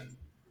season?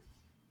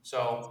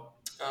 So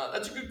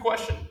that's a good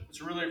question.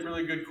 It's a really,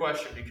 really good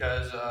question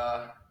because,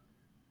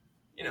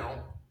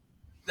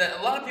 that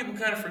a lot of people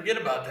kind of forget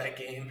about that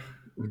game.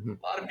 Mm-hmm.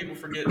 A lot of people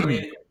forget. I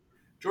mean,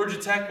 Georgia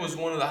Tech was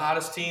one of the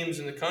hottest teams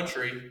in the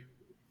country.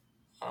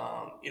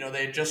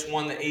 They had just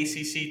won the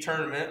ACC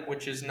tournament,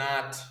 which is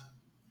not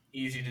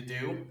easy to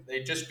do. They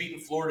had just beaten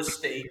Florida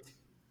State,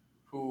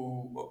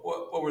 who,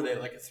 what were they,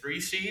 like a 3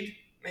 seed,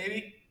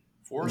 maybe?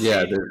 4 seed?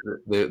 Yeah,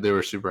 they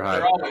were super high.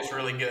 They're always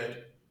really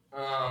good.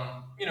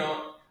 And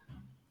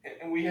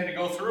we had to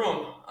go through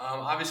them.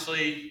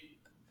 Obviously,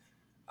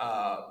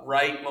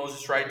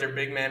 Moses Wright, their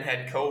big man,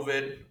 had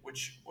COVID,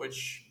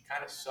 which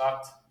kind of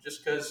sucked.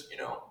 Just because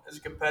as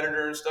a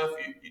competitor and stuff,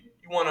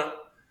 you want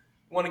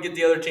to get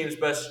the other team's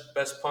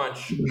best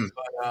punch.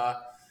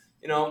 But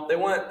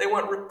they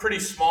went pretty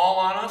small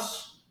on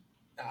us.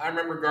 I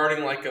remember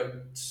guarding like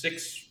a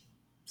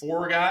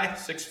 6'4" guy,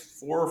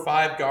 6'4" or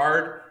 5"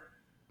 guard.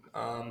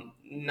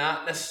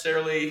 Not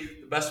necessarily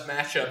the best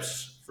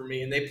matchups for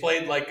me, and they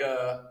played like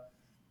a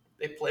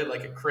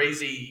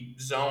crazy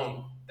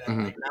zone that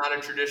like not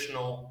a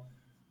traditional,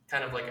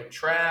 kind of like a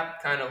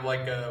trap, kind of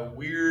like a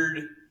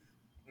weird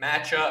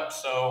matchup.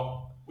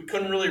 So we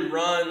couldn't really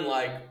run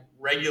like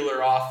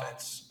regular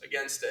offense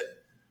against it.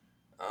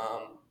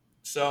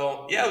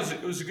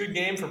 It was a good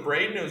game for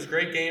Braden. It was a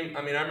great game.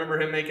 I mean, I remember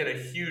him making a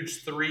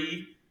huge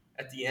 3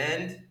 at the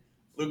end.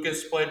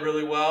 Lucas played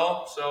really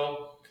well.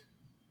 So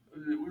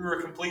we were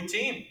a complete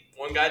team.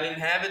 One guy didn't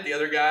have it. The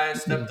other guy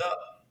stepped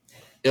up.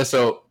 Yeah,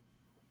 so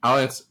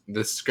Alex,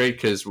 this is great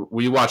because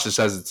we watched this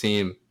as a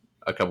team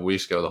a couple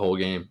weeks ago, the whole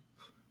game.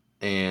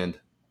 And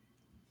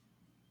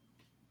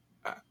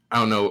I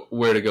don't know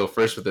where to go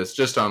first with this.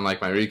 Just on like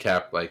my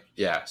recap,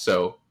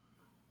 so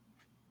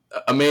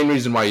a main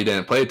reason why you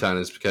didn't play a ton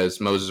is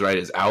because Moses Wright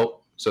is out,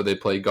 so they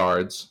play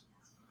guards.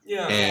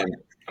 Yeah, and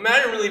I mean, I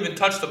didn't really even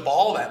touch the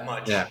ball that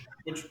much. Yeah,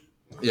 which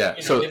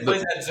so they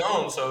played that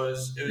zone, so it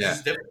was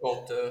just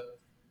difficult to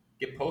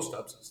get post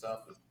ups and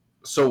stuff.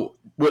 So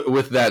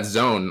with that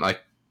zone,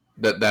 like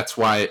that's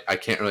why I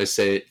can't really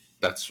say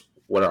that's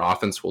what our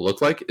offense will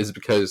look like, is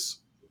because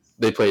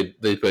they played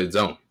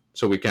zone.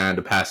 So we kind of had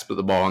to pass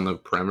the ball on the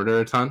perimeter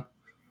a ton.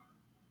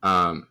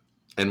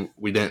 And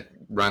we didn't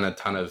run a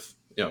ton of,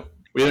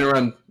 we didn't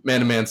run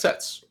man-to-man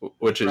sets,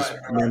 which is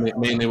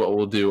mainly what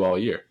we'll do all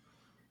year.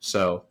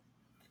 So,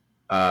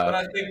 but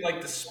I think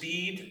like the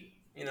speed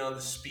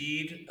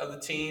of the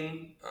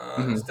team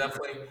is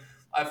definitely.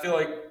 I feel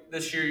like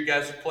this year you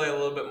guys will play a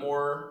little bit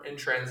more in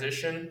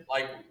transition.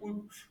 Like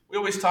we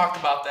always talked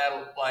about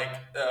that. Like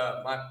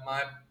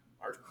my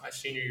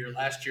senior year,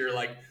 last year,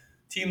 like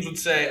teams would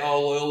say,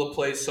 "Oh, Loyola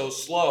plays so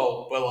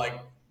slow," but like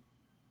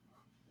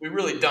we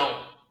really don't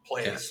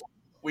play it slow.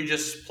 We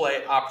just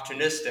play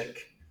opportunistic,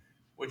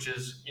 which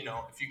is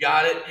if you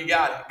got it, you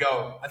got it.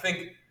 Go. I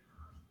think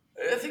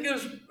it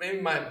was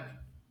maybe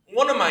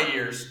one of my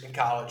years in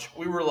college.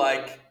 We were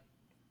like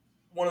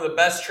one of the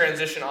best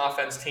transition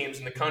offense teams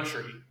in the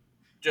country.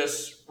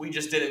 We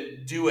just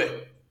didn't do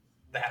it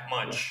that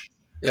much.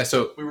 Yeah,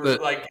 so we were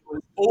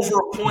over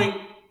a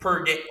point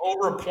per game,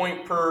 over a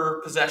point per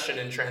possession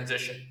in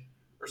transition,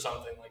 or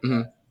something like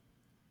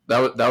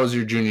that. That was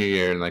your junior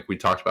year, and like we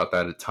talked about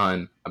that a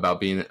ton, about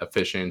being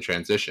efficient in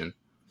transition.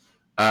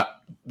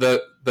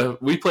 The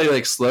we play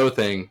like slow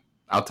thing.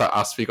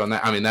 I'll speak on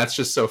that. I mean, that's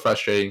just so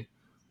frustrating.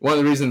 One of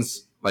the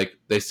reasons like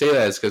they say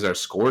that is because our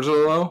scores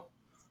are low,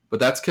 but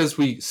that's because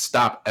we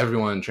stop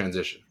everyone in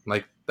transition.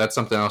 Like that's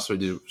something else we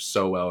do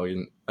so well,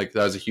 and like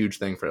that was a huge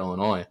thing for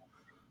Illinois.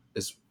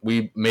 Is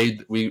we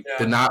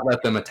did not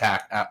let them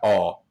attack at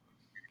all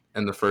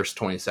in the first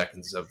 20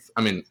 seconds of,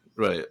 I mean,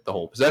 really the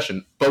whole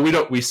possession. But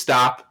we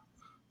stop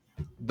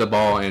the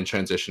ball in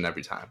transition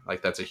every time.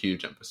 Like that's a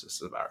huge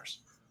emphasis of ours.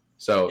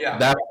 So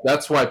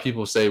that's why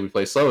people say we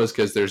play slow, is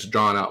because there's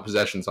drawn out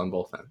possessions on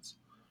both ends.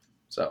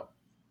 So,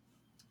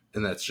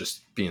 and that's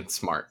just being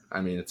smart.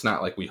 I mean, it's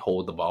not like we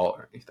hold the ball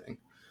or anything.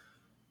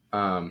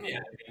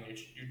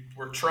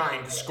 We're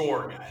trying to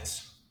score,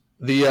 guys.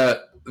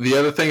 The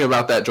other thing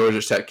about that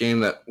Georgia Tech game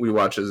that we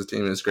watch as a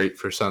team is great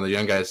for some of the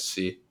young guys to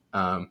see,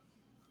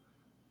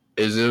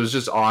 is it was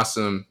just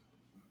awesome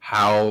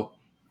how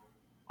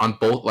on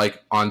both,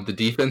 like on the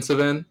defensive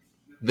end,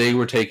 they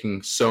were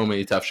taking so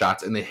many tough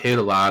shots, and they hit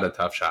a lot of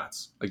tough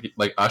shots.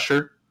 Like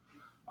Usher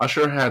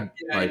had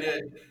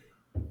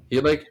he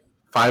had like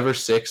 5 or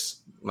 6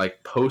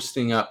 like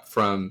posting up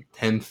from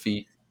 10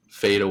 feet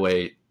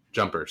fadeaway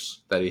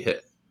jumpers that he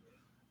hit,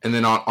 and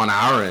then on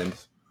our end.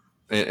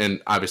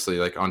 And obviously,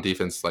 like on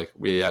defense, like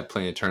we had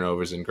plenty of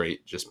turnovers and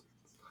great just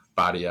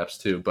body ups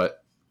too.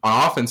 But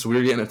on offense, we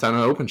were getting a ton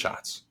of open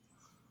shots,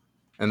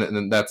 and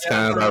then that's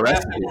kind of our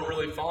recipe. We weren't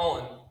really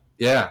falling.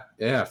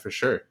 Yeah, for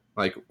sure.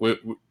 Like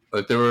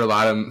there were a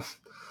lot of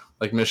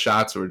like missed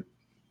shots where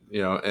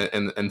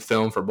and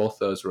film for both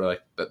those, we're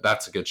like,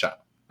 that's a good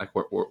shot. Like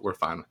we're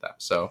fine with that.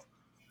 So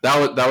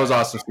that was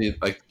awesome to see.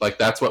 Like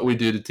that's what we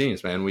do to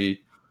teams, man.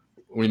 We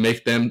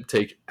make them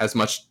take as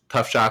much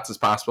tough shots as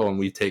possible, and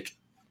we take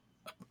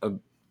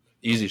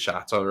easy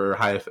shots or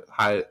high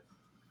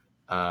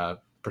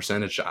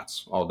percentage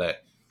shots all day.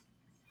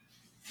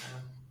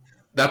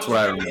 That's what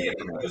I remember.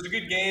 It was a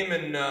good game,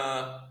 and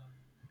I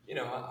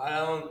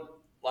don't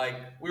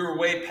we were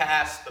way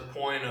past the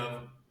point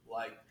of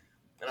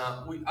and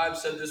I've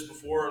said this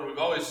before, and we've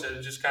always said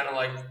it, just kind of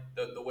like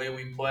the way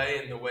we play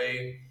and the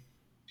way,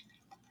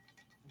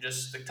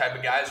 just the type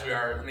of guys we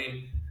are. I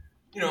mean,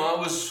 I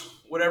was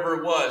whatever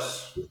it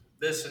was,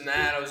 this and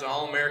that. I was an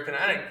All-American.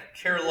 I didn't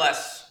care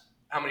less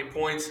how many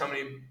points, how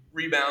many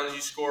rebounds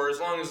you score, as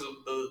long as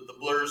the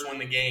Blurs win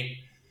the game.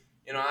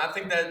 I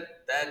think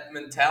that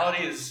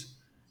mentality is,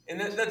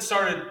 and that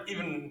started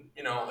even,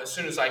 as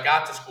soon as I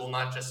got to school,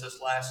 not just this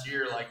last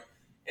year.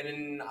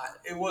 And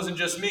it wasn't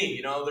just me.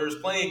 There's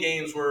plenty of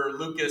games where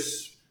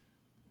Lucas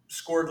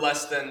scored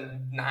less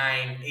than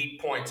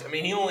 8 points. I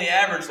mean, he only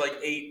averaged like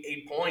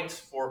eight points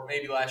for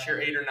maybe last year,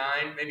 8 or 9,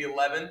 maybe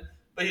 11.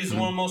 But he's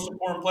one of the most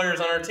important players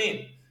on our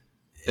team.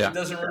 Yeah. It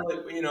doesn't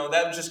really,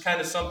 that was just kind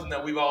of something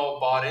that we've all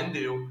bought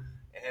into.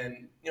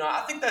 And,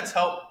 I think that's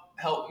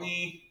helped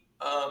me.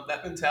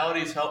 That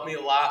mentality has helped me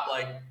a lot,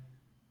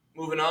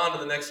 moving on to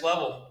the next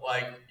level.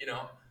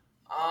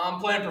 I'm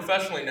playing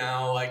professionally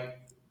now.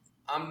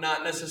 I'm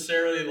not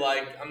necessarily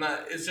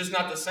it's just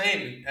not the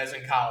same as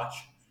in college.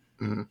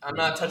 Mm-hmm. I'm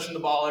not touching the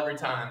ball every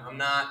time. I'm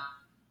not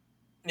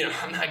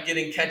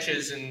getting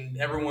catches and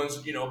everyone's,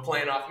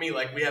 playing off me.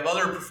 We have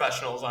other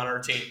professionals on our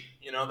team,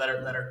 that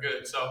are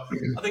good. So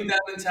I think that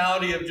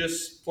mentality of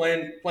just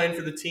playing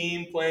for the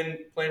team,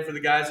 playing for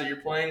the guys that you're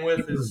playing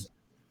with is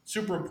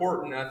super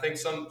important. I think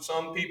some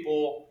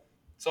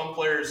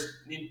players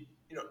need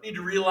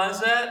to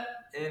realize that,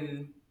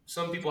 and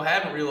some people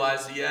haven't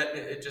realized it yet.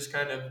 It just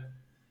kind of,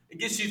 it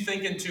gets you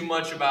thinking too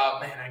much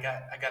about, man, I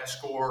got to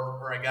score,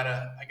 or I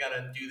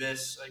gotta do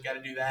this, I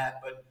gotta do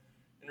that. But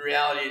in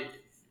reality,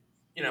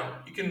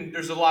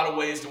 there's a lot of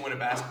ways to win a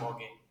basketball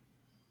game.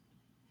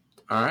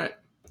 All right.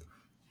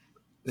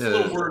 Yeah,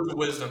 little words of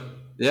wisdom.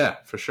 Yeah,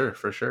 for sure.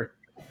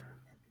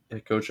 Yeah,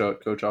 Coach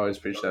always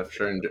preached that for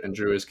sure, and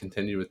Drew has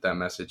continued with that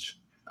message.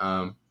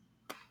 Well,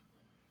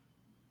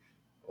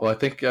 I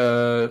think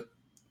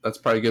that's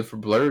probably good for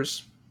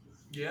Blurs.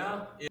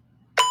 Yeah.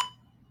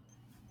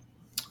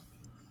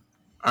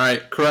 All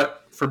right,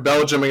 correct. For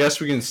Belgium, I guess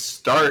we can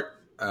start.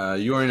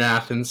 You were in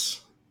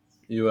Athens.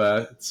 You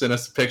sent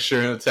us a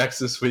picture in a text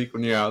this week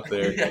when you're out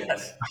there.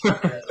 Yes.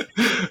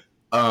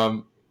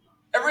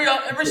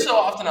 Every so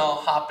often I'll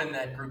hop in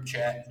that group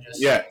chat and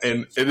just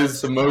and it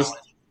is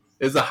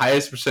it's the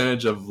highest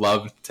percentage of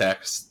loved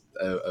text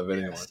of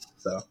anyone.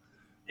 So all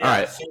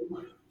right.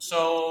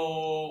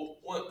 So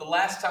the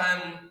last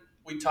time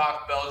we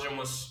talked, Belgium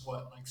was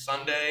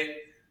Sunday. I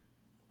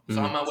was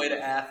on my way to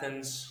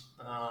Athens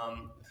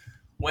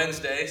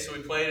Wednesday, so we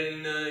played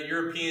in a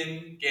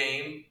European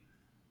game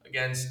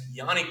against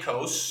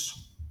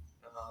Yannikos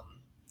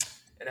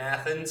in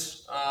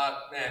Athens.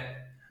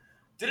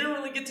 Didn't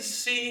really get to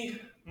see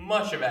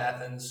much of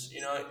Athens.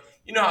 You know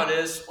how it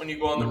is when you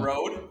go on the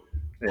road.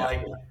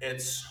 Yeah.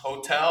 It's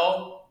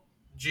hotel,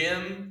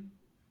 gym,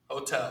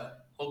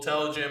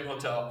 hotel, gym,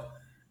 hotel,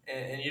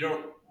 and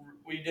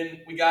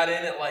we got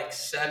in at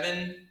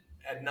 7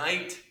 at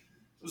night.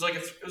 It was like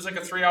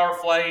a 3-hour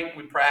flight.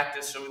 We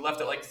practiced, so we left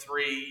at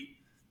 3,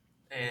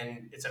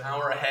 and it's an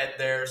hour ahead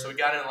there. So we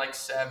got in at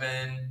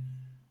 7,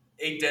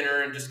 ate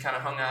dinner, and just kind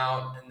of hung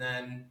out, and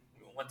then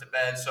went to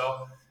bed.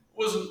 So it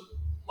wasn't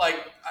I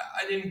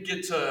didn't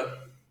get to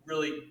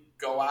really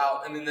go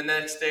out. And then the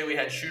next day we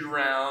had shoot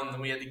around,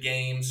 and we had the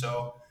game.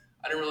 So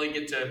I didn't really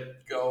get to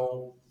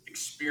go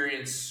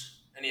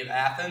experience any of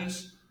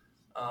Athens.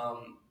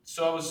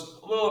 So I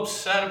was a little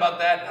upset about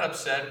that. Not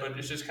upset, but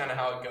it's just kind of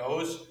how it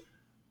goes.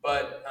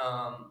 But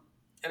I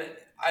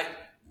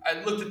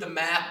looked at the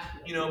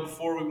map,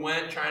 before we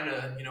went, trying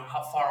to,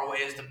 how far away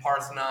is the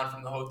Parthenon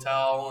from the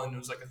hotel, and it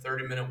was a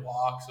 30-minute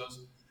walk, so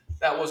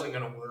that wasn't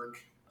going to work.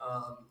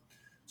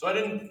 So I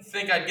didn't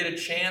think I'd get a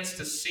chance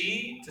to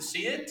see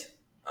it.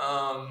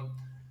 And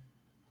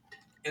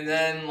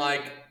then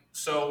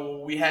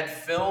so we had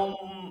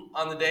film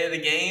on the day of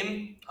the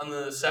game on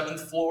the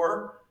 7th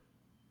floor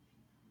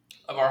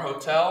of our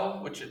hotel,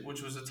 which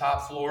was the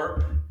top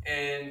floor,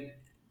 and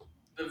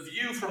the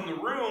view from the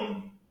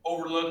room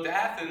overlooked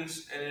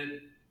Athens, and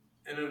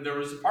there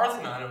was the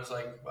Parthenon. It was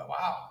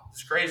wow,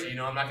 it's crazy.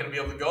 I'm not going to be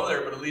able to go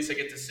there, but at least I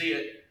get to see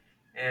it.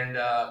 And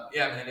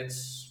man,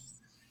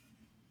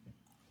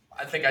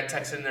 I think I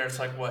texted in there. It's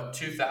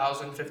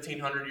 2,000,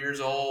 1,500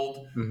 years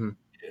old. Mm-hmm.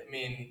 I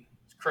mean,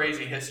 it's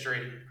crazy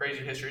history.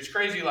 It's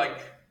crazy.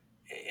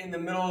 In the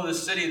middle of the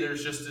city,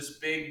 there's just this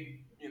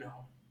big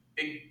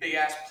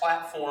ass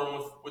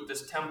platform with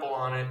this temple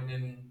on it,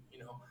 and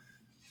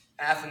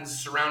Athens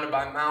surrounded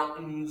by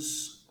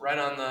mountains, right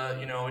on the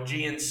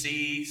Aegean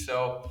Sea.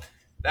 So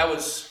that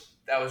was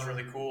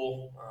really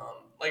cool.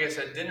 Like I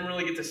said, didn't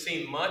really get to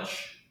see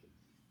much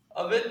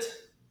of it,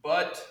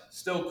 but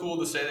still cool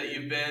to say that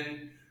you've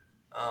been,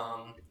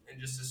 and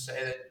just to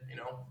say that,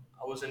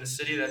 I was in a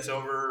city that's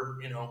over,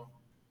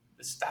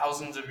 it's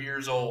thousands of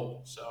years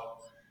old. So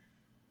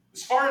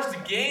as far as the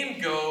game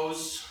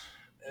goes,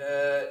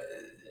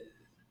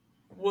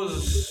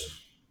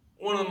 was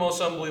one of the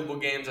most unbelievable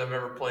games I've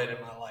ever played in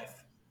my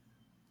life.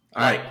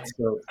 All right.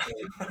 So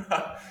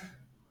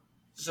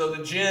So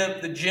the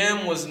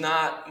gym was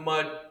not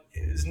much.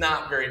 It was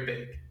not very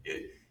big.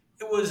 It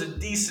was a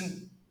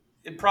decent.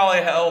 It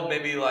probably held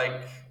maybe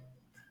like,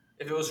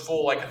 if it was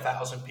full, like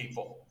 1,000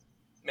 people,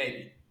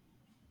 maybe.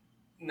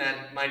 And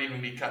that might even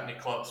be cutting it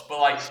close.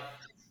 But like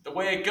the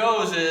way it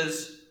goes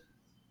is,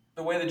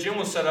 the way the gym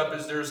was set up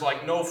is there's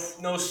like no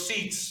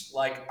seats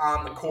like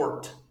on the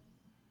court.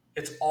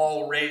 It's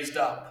all raised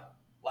up,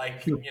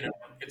 like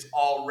it's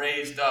all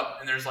raised up,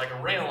 and there's like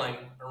a railing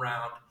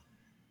around.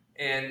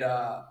 And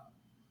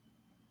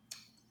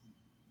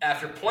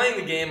after playing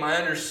the game, I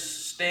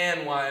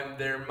understand why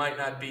there might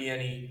not be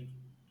any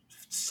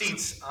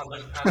seats on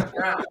the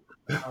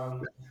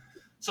ground.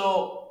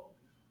 So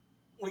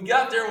we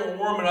got there and we're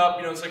warming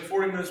up. It's like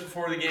 40 minutes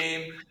before the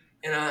game,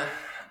 and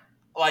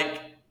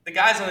like the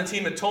guys on the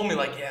team had told me,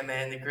 like, yeah,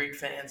 man, the Greek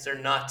fans, they're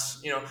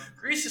nuts.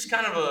 Greece is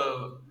kind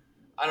of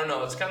I don't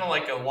know, it's kind of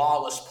like a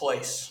lawless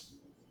place.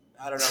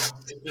 I don't know.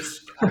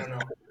 I don't know.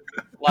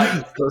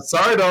 Like, so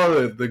sorry to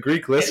all the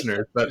Greek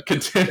listeners, but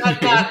continue.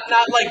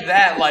 Not like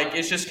that. Like,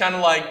 it's just kind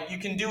of like you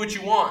can do what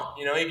you want.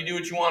 You can do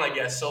what you want, I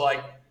guess. So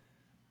like,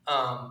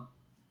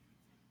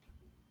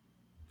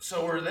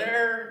 so we're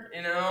there,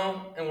 and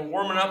we're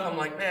warming up. I'm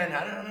like, man,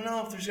 I don't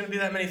know if there's gonna be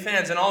that many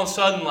fans. And all of a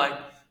sudden, like,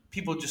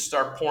 people just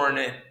start pouring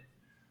in,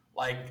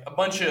 like a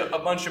bunch of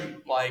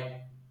like,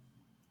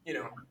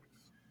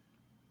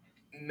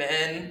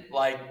 men,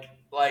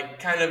 like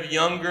kind of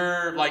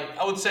younger, like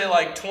I would say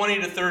like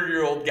 20 to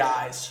 30-year-old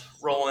guys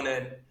rolling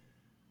in.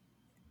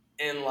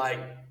 And like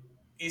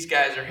these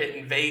guys are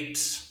hitting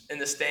vapes in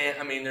the stand.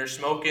 I mean, they're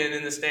smoking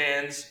in the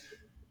stands,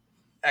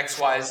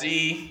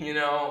 XYZ,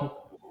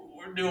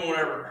 we're doing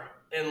whatever.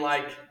 And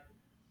like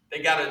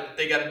they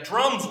got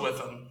drums with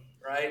them,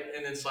 right?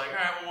 And it's like, all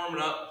right, we're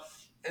warming up.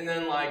 And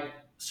then like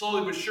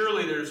slowly but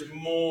surely there's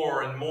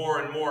more and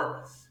more and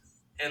more.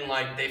 And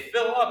like they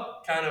fill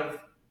up kind of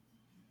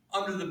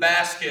under the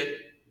basket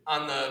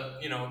on the,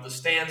 the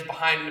stands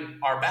behind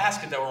our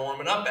basket that we're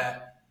warming up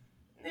at.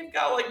 And they've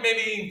got like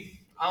maybe,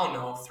 I don't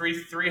know,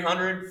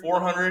 300,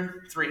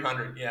 400,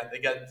 300. Yeah, they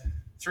got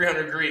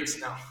 300 Greeks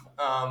now,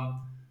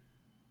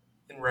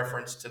 in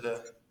reference to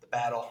the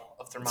Battle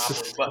of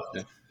Thermopylae. But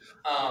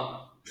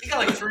you got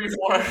like 300,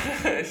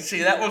 400.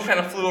 See, that one kind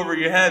of flew over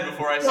your head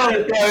before I said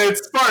it. Yeah,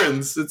 it's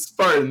Spartans. It's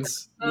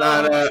Spartans,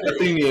 not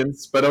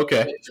Athenians, but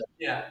okay.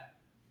 Yeah.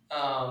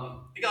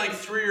 You got like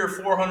 300 or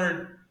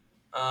 400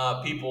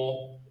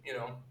 people,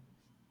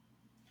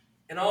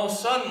 and all of a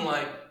sudden,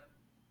 like,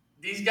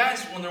 these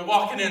guys, when they're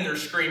walking in, they're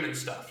screaming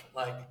stuff.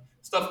 Like,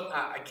 stuff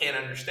I can't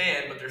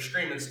understand, but they're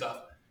screaming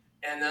stuff.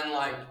 And then,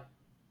 like,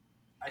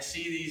 I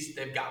see these,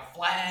 they've got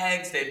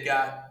flags, they've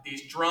got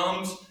these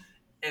drums,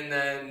 and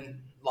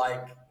then,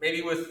 like,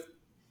 maybe with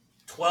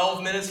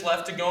 12 minutes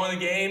left to go in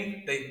the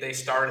game, they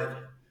started.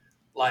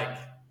 Like,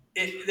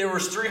 there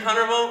was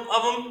 300 of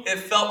them. It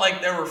felt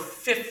like there were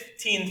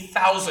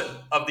 15,000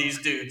 of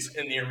these dudes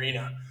in the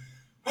arena.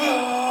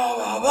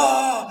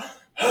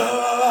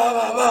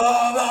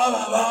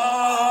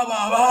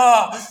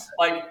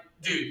 Like,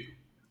 dude,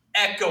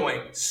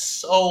 echoing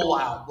so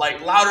loud, like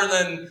louder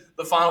than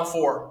the Final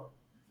Four.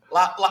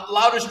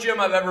 Loudest gym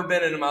I've ever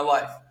been in my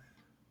life.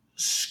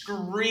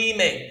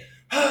 Screaming.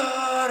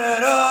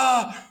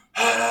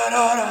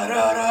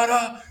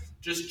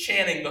 Just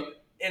chanting them.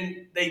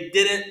 And they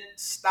didn't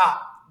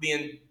stop the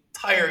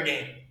entire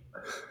game.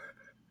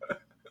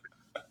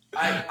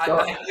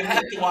 You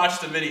have to watch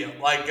the video.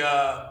 Like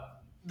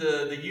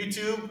the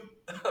YouTube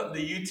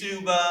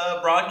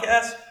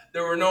broadcast,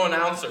 there were no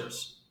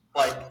announcers.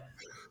 Like,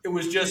 it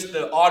was just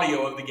the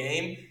audio of the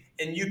game,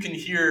 and you can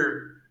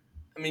hear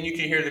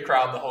the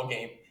crowd the whole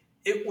game.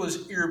 It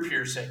was ear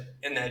piercing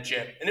in that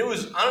gym, and it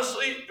was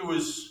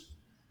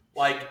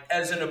like,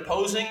 as an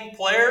opposing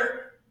player,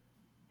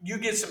 you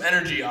get some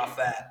energy off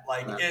that.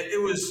 Like, it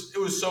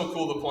was so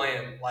cool to play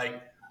in.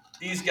 Like,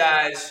 these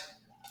guys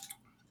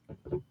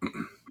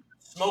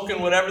smoking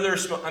whatever they're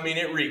smoking. I mean,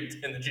 it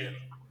reeked in the gym.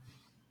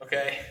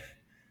 Okay?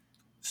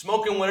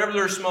 Smoking whatever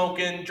they're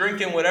smoking,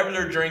 drinking whatever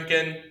they're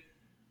drinking,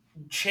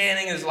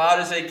 chanting as loud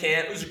as they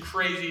can. It was a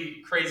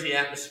crazy, crazy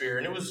atmosphere,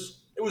 and it was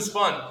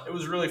fun. It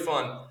was really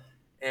fun.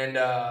 And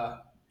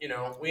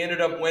we ended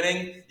up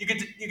winning. You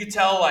could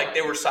tell, like,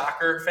 they were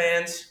soccer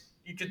fans.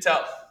 You could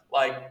tell,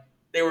 like,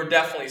 they were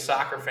definitely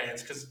soccer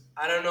fans, because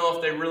I don't know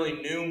if they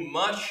really knew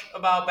much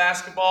about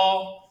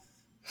basketball,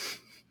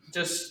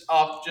 just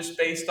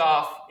based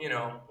off,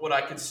 what I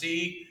could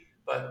see.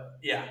 But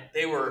yeah,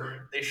 they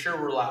sure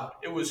were loud.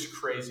 It was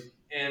crazy.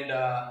 And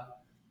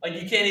like,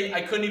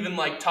 I couldn't even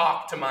like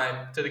talk to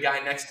the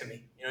guy next to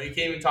me. You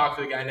can't even talk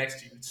to the guy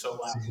next to you. It's so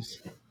loud.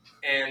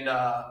 And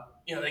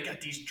they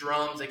got these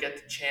drums, they got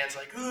the chants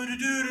like, ooh, do,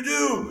 do, do,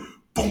 do,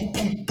 boom,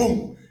 boom,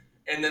 boom.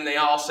 And then they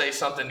all say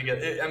something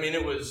together.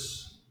 It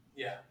was,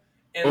 yeah.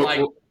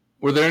 And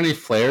were there any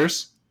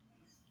flares?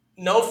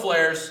 No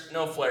flares.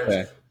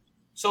 Okay.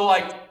 So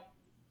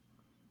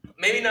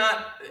maybe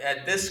not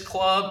at this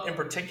club in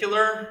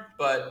particular,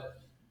 but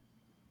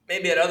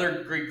maybe at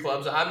other Greek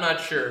clubs. I'm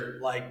not sure.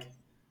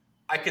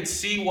 I could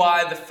see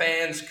why the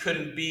fans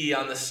couldn't be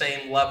on the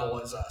same level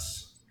as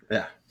us.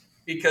 Yeah.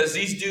 Because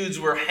these dudes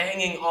were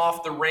hanging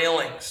off the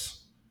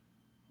railings,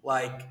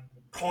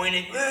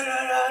 pointing,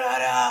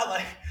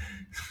 like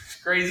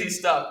crazy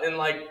stuff. And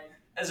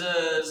as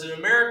an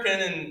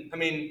American,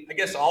 and I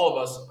guess all of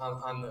us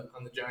on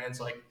the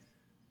Giants,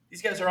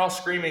 these guys are all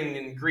screaming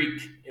in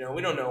Greek.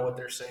 We don't know what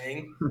they're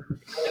saying. And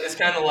it's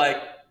kind of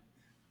like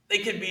they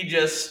could be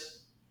just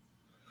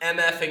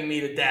MFing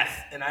me to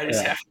death, and I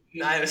just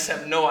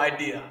have no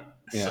idea.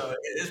 Yeah. So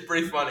it's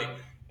pretty funny.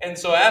 And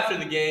so after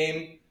the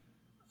game,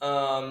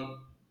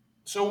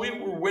 so we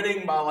were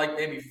winning by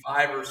maybe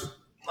 5 or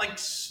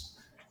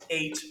 8.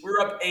 We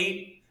were up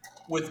 8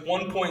 with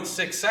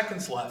 1.6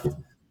 seconds left,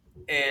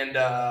 and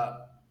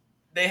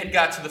they had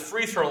got to the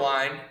free throw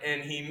line,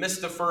 and he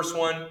missed the first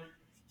one.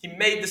 He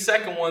made the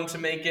second one to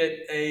make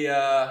it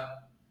a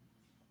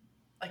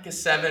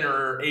 7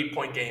 or 8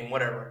 point game,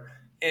 whatever.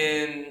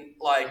 And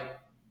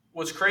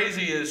what's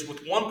crazy is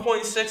with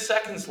 1.6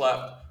 seconds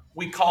left,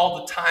 we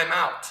called the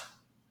timeout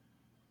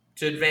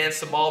to advance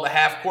the ball to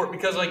half court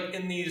because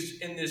in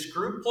this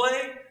group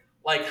play,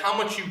 how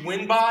much you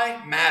win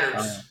by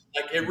matters.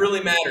 It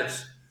really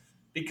matters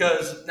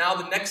because now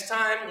the next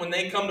time when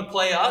they come to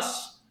play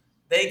us,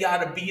 they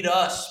got to beat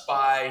us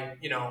by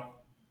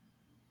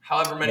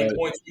however many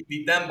points we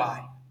beat them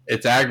by.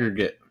 It's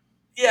aggregate.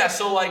 Yeah,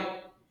 so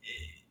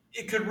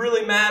it could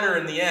really matter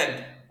in the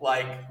end,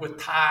 with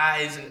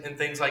ties and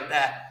things like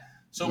that.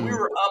 So we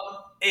were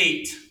up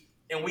 8,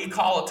 and we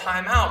call a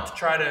timeout to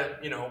try to,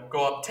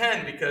 go up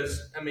 10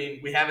 because,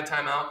 we have a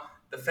timeout.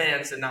 The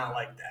fans did not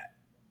like that.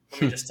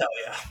 Let me just tell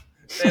you.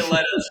 They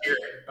let us hear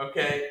it,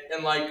 okay?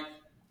 And,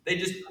 they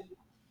just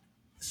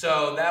 –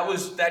 so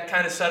that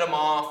kind of set them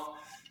off.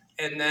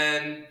 And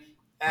then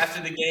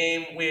after the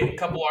game, a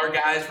couple of our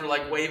guys were,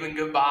 waving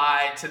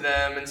goodbye to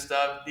them and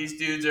stuff. These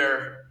dudes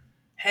are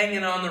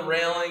hanging on the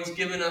railings,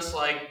 giving us,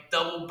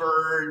 double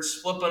birds,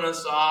 flipping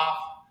us off.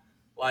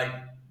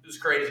 It was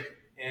crazy.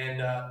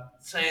 And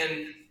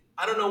saying,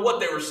 I don't know what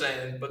they were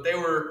saying, but they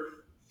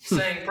were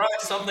saying probably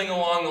something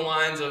along the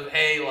lines of,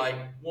 hey,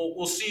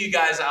 we'll see you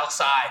guys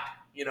outside,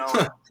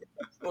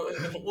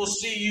 We'll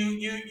see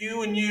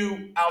you and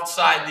you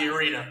outside the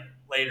arena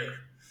later.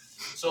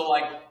 So,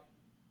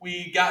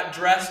 we got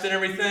dressed and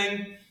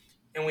everything,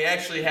 and we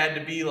actually had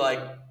to be,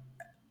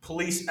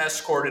 police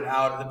escorted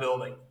out of the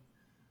building.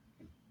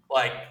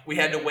 We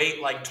had to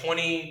wait,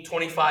 20,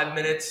 25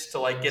 minutes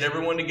to, get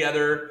everyone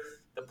together.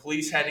 The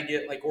police had to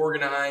get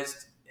organized,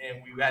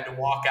 and we had to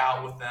walk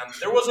out with them.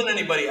 There wasn't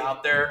anybody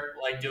out there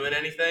doing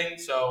anything,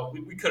 so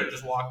we could have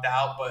just walked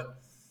out. But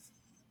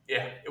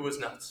yeah, it was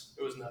nuts.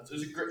 It was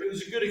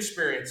a good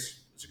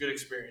experience.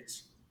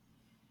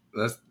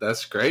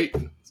 That's great.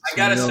 I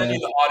gotta send you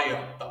the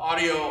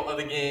audio of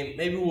the game.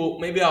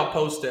 Maybe I'll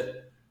post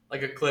it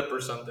a clip or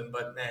something.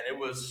 But man, it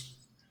was.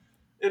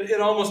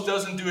 It almost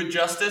doesn't do it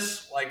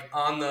justice,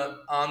 on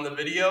the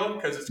video,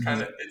 because it's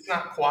it's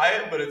not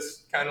quiet, but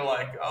it's kind of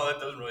that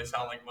doesn't really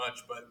sound like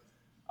much. But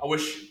I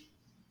wish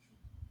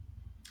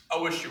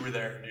you were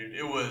there, dude.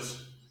 It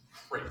was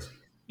crazy.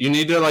 You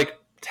need to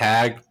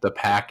tag the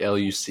Pack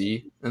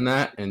LUC in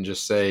that and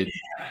just say,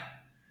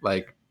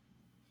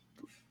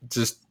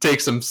 just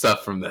take some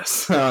stuff from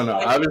this. I don't know.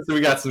 Obviously,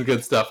 we got some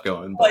good stuff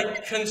going.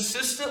 But.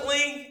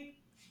 Consistently,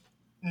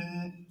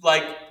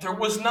 there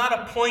was not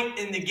a point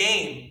in the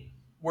game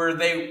where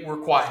they were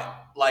quiet,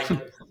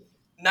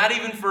 not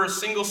even for a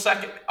single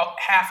second,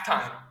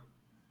 halftime.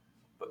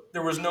 But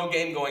there was no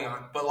game going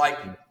on. But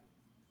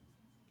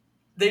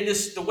they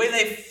just the way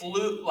they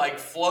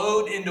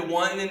flowed into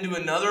one into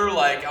another.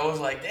 I was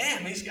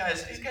damn, these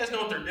guys know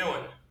what they're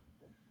doing.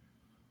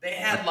 They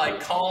had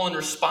call and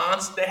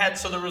response. There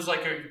was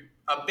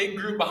a big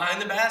group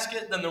behind the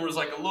basket. Then there was a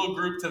little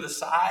group to the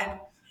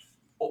side,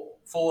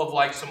 full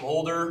of some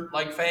older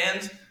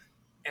fans,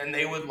 and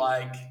they would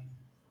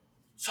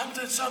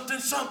something, something,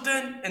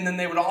 something, and then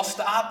they would all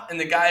stop, and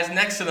the guys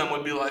next to them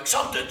would be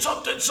something,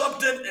 something,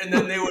 something, and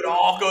then they would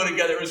all go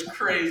together. It was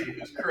crazy. It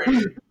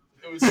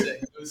was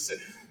sick.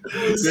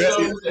 It was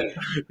so sick.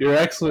 Your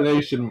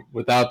explanation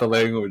without the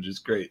language is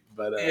great.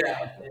 But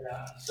yeah.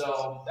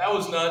 So that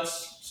was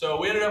nuts. So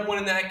we ended up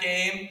winning that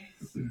game.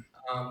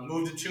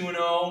 Moved to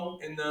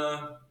 2-0 in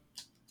the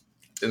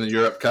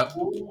Europe Cup.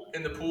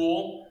 In the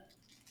pool.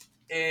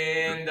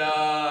 And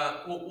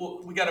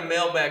we got a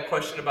mailbag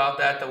question about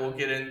that we'll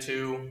get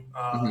into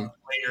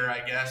later,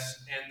 I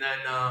guess. And then,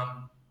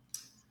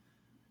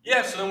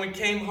 so then we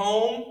came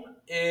home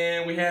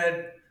and we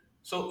had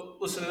 – so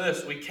listen to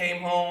this. We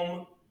came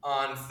home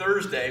on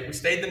Thursday. We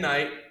stayed the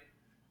night.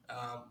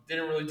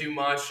 Didn't really do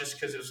much just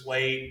because it was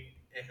late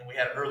and we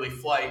had an early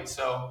flight.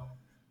 So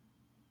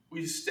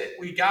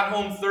we got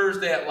home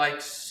Thursday at like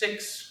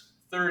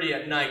 6:30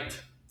 at night,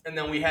 and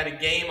then we had a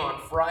game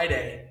on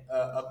Friday,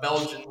 a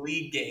Belgian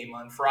league game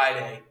on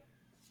Friday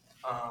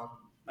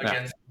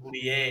against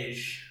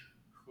Liège,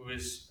 who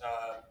is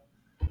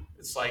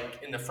it's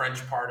like in the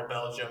French part of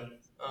Belgium,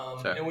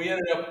 and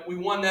we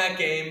won that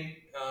game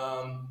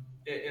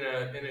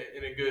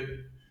in a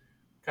good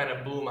kind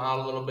of blew them out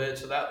a little bit,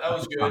 so that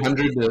was good.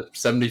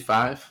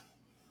 100-75.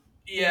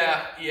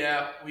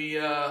 Yeah, we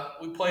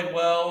played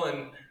well,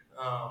 and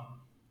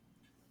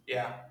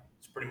yeah,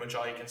 it's pretty much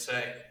all you can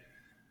say.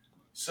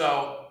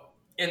 So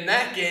in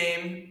that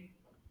game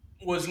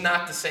was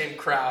not the same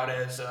crowd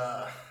as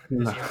let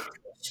me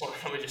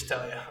just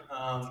tell you.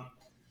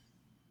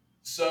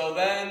 So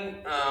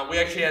then we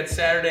actually had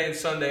Saturday and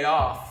Sunday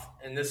off,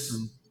 and this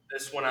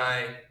when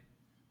I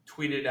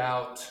tweeted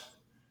out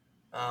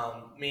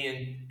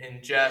me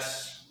and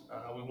Jess,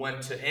 we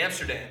went to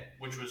Amsterdam,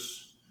 which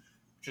was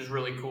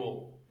really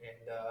cool,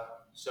 and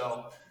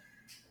so.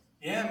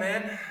 Yeah,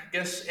 man. I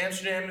guess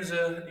Amsterdam is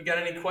you got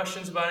any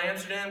questions about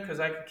Amsterdam? Because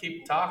I could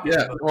keep talking.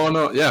 Yeah. Well,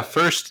 no. Yeah.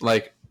 First,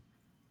 like,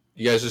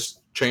 you guys just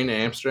trained to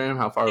Amsterdam.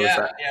 How far was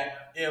that?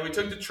 Yeah. We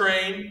took the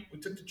train.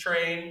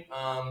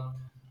 I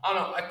don't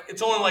know.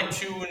 It's only like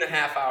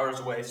 2.5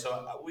 hours away,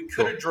 so we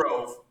could have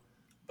drove.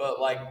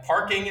 But like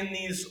parking in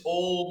these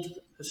old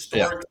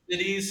historic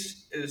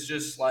cities is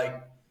just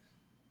like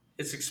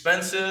it's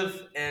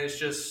expensive, and it's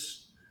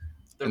just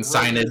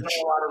signage. There's not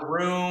a lot of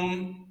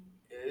room.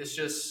 It's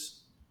just.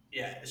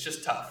 Yeah, it's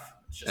just tough.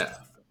 Tough.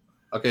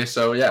 Okay,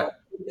 so yeah.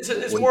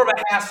 It's more of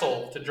a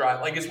hassle to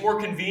drive. Like, it's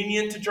more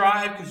convenient to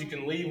drive because you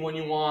can leave when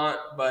you want,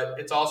 but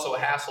it's also a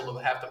hassle to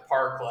have to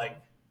park, like,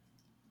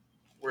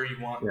 where you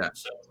want. Yeah,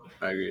 so,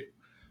 I agree.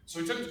 So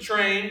we took the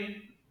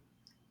train,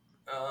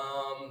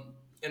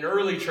 an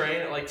early train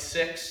at like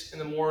 6 in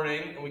the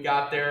morning, and we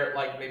got there at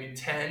like maybe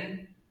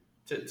 10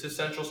 to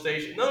Central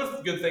Station.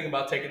 Another good thing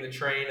about taking the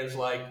train is,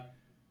 like,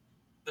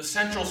 the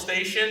Central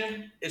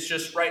Station is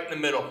just right in the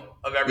middle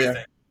of everything.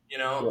 Yeah. You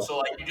know, so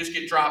like you just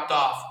get dropped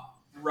off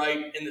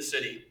right in the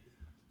city.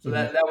 So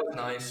that was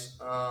nice.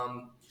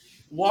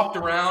 Walked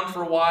around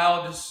for a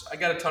while. I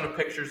got a ton of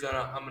pictures that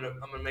I'm gonna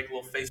make a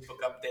little Facebook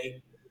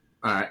update.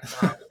 All right.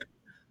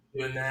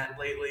 Doing that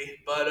lately,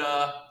 but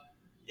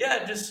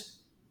yeah,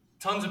 just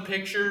tons of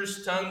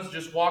pictures, tons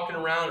just walking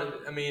around.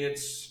 I mean,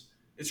 it's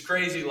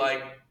crazy.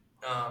 Like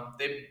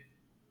the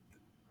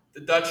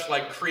Dutch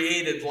like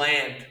created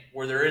land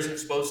where there isn't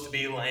supposed to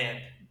be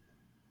land.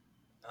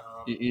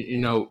 You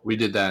know, we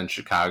did that in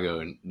Chicago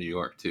and New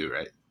York too,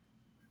 right?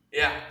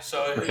 Yeah,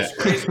 so it's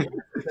crazy.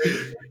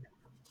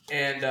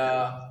 And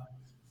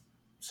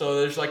so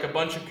there's like a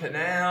bunch of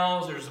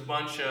canals. There's a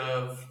bunch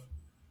of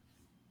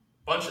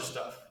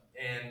stuff,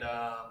 and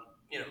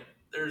you know,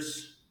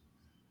 there's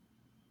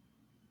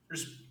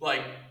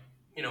like,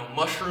 you know,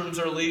 mushrooms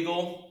are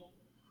legal,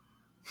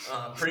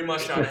 pretty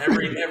much on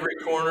every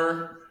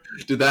corner.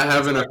 Did that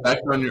have an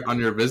effect on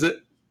your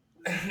visit?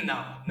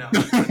 No.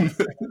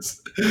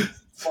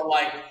 But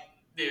like,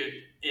 dude,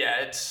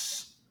 yeah,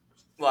 it's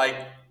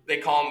like they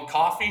call them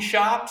coffee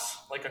shops,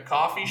 like a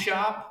coffee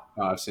shop.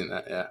 Oh, I've seen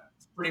that. Yeah,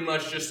 it's pretty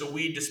much just a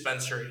weed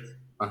dispensary.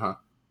 Uh-huh.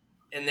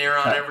 And they're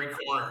on every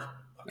corner.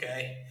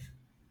 Okay,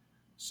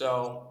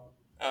 so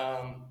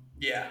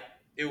yeah,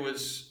 it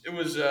was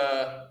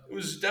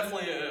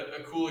definitely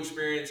a cool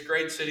experience.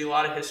 Great city, a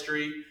lot of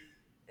history,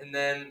 and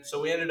then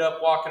so we ended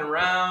up walking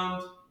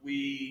around.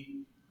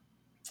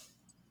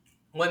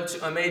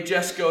 I made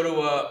Jess go to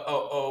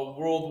a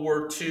World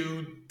War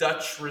II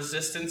Dutch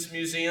resistance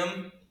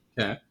museum.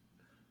 Yeah.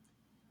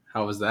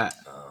 How was that?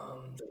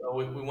 So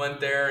we went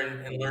there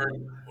and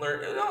learned.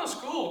 It was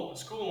cool. It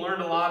was cool.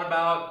 Learned a lot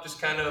about just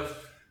kind of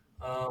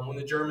when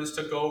the Germans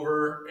took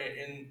over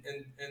in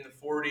the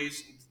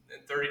 40s,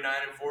 in 39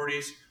 and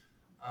 40s.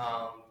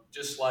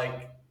 Just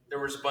like there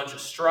was a bunch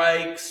of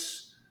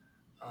strikes.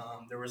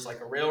 There was like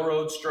a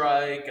railroad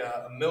strike,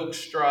 a milk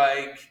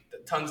strike,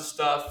 tons of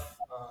stuff.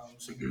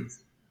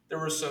 There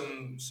were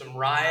some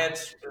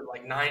riots where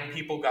like 9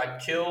 people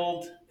got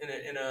killed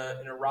in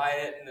a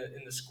riot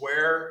in the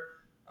square,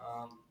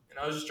 and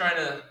I was just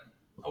I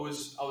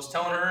was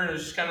telling her, and it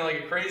was just kind of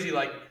like a crazy,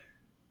 like,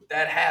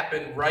 that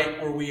happened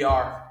right where we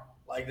are.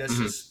 Like, that's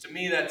just, to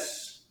me,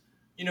 that's,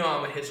 you know,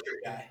 I'm a history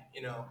guy,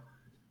 you know,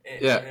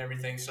 and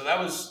everything. So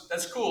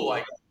that's cool.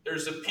 Like,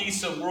 there's a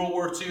piece of World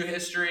War II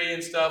history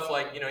and stuff.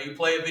 Like, you know, you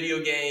play a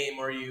video game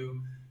or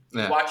you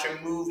watch a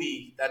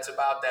movie that's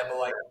about that, but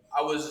like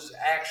I was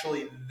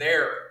actually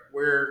there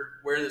where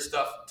this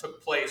stuff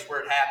took place,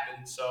 where it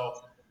happened. So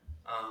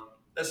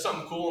that's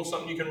something cool and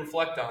something you can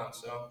reflect on.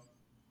 So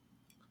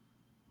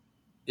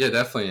yeah,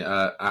 definitely.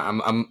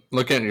 I'm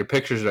looking at your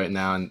pictures right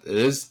now, and it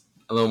is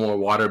a little more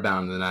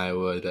waterbound than I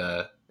would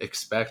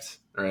expect.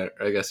 Or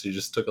I guess you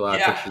just took a lot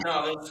of pictures.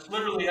 Yeah, no, it's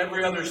literally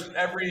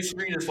every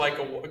street is like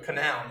a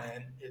canal,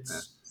 man.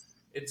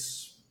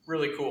 It's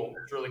really cool.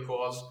 It's really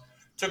cool.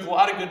 Took a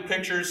lot of good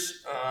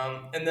pictures,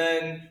 and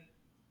then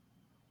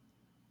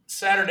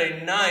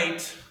Saturday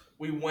night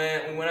we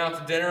went out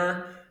to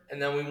dinner,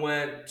 and then we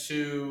went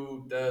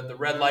to the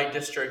red light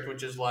district,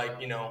 which is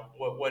like,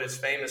 what it's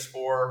famous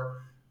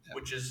for,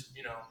 which is,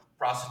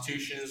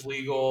 prostitution is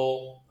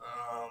legal.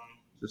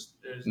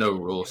 Just There's no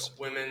rules.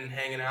 women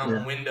hanging out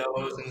in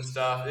windows and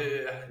stuff.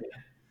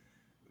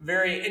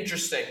 Very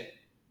interesting,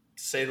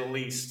 to say the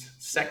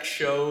least. Sex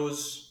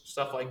shows,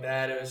 stuff like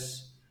that. It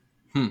was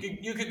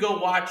you could go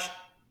watch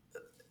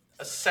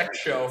a sex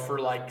show for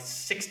like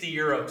 60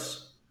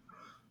 euros,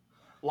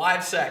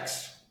 live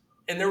sex,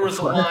 and there was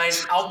a line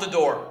out the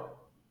door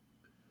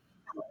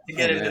to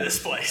get into this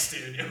place,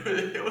 dude.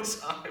 It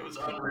was unreal. It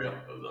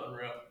was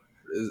unreal.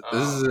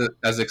 This is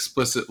as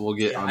explicit we'll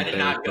get on. I did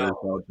not go.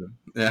 Belgium.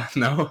 Yeah,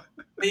 no.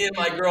 Me and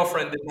my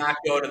girlfriend did not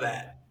go to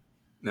that.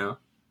 No.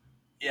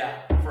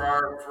 Yeah, for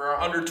our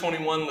under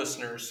 21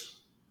 listeners.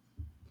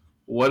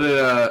 What did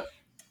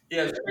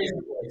Yeah, it's a crazy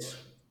place.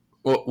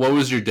 What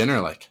was your dinner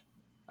like?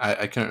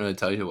 I couldn't really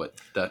tell you what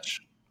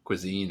Dutch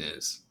cuisine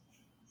is.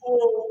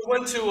 Well, we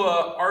went to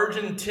a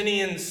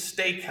Argentinian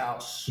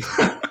steakhouse.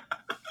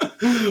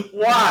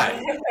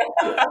 Why?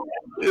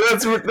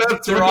 That's They're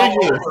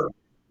ridiculous.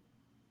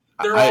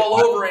 They're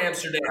all over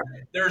Amsterdam.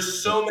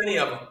 There's so many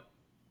of them.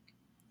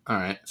 All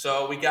right.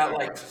 So we got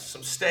like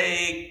some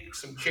steak,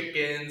 some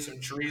chicken, some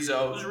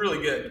chorizo. It was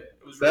really good.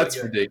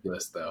 That's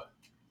ridiculous, though.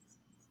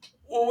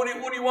 Well, what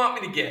do you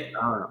want me to get?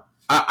 I don't know.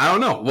 I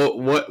don't know.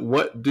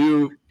 What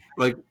do,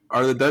 like,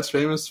 are the Dutch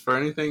famous for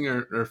anything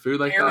or food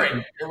like herring.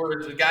 that? There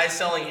was a guy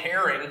selling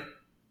herring.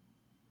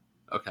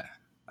 Okay,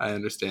 I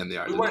understand the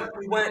argument.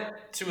 We went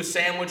to a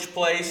sandwich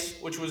place,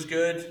 which was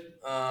good.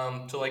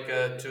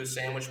 To a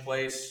sandwich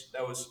place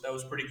that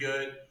was pretty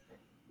good.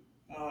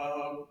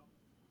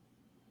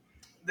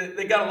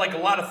 They got like a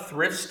lot of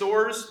thrift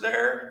stores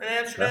there in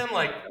Amsterdam. Yeah.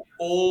 Like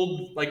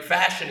old, like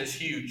fashion is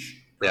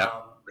huge. Yeah.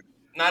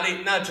 Not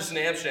just in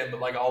Amsterdam, but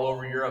like all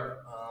over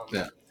Europe.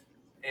 Yeah.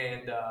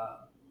 And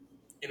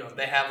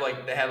they had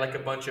like a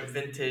bunch of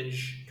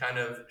vintage kind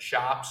of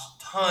shops.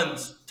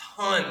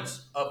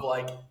 Tons of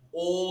like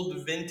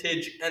old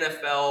vintage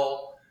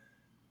NFL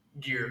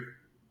gear.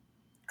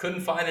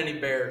 Couldn't find any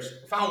Bears.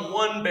 Found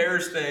one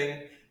Bears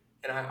thing,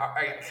 and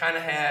I kind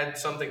of had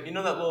something. You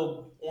know that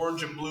little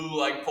orange and blue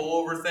like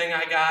pullover thing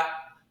I got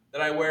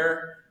that I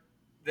wear?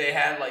 They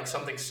had like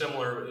something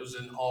similar. It was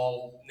in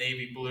all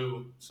navy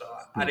blue, so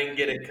I didn't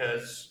get it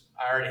because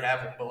I already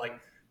have it. But like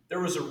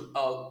there was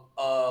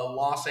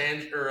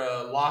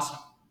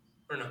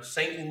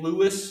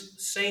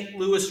St.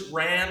 Louis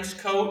Rams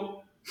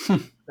coat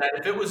that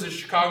if it was a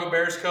Chicago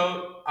Bears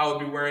coat, I would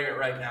be wearing it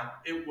right now.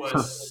 It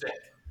was sick.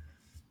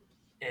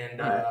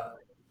 And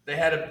they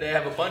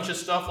have a bunch of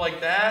stuff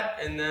like that,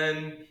 and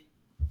then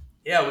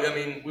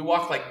we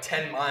walked like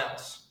 10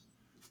 miles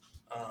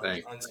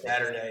on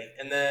Saturday,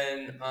 and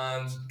then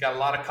got a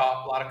lot of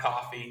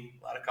coffee.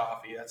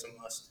 That's a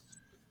must.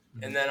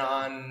 Mm-hmm. And then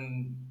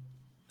on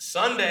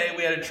Sunday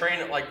we had a train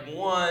at like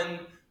 1,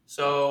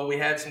 so we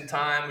had some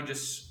time. We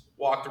just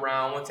walked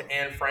around, went to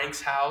Anne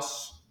Frank's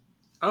house.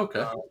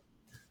 Okay.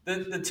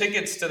 The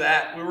tickets to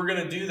that, we were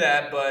going to do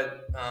that,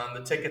 but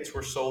the tickets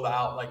were sold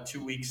out like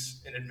 2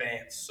 weeks in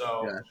advance.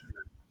 So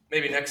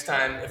maybe next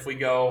time if we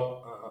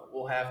go,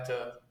 we'll have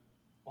to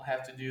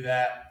do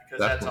that because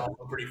that's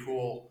also pretty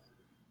cool.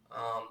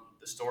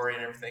 The story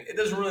and everything. It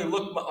doesn't really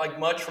look like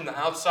much from the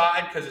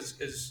outside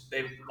because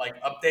they've like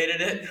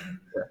updated it.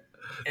 Yeah.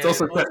 It's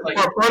also part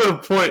of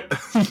the point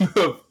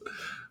of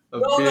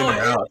being a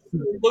house.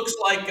 It looks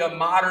like a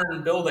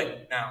modern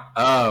building now.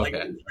 Oh, okay.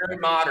 Like it's very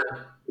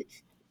modern.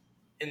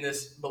 In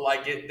this, but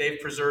like they've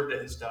preserved it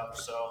and stuff,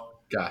 so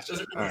gotcha.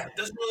 It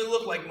doesn't really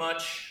look like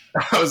much.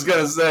 I was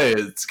gonna say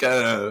it's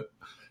kind of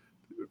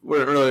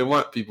wouldn't really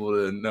want people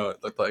to know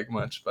it looked like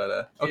much,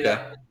 but okay.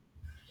 Yeah.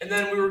 And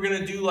then we were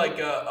gonna do like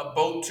a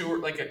boat tour,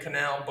 like a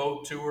canal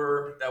boat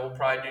tour that we'll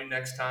probably do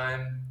next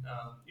time.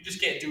 You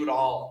just can't do it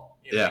all.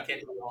 You can't do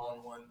it all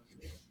in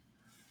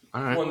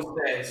one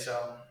day.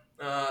 So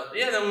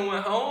then we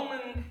went home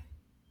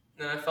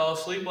and I fell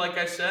asleep, like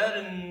I said,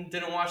 and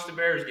didn't watch the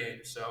Bears game.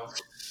 So.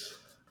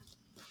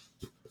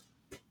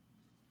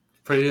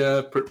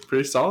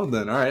 Pretty solid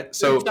then. All right,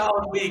 so pretty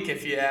solid week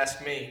if you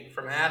ask me.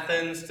 From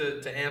Athens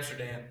to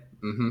Amsterdam.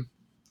 Mm-hmm.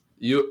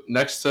 You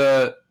next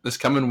this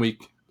coming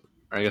week,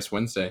 or I guess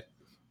Wednesday.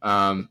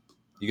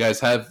 You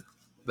guys have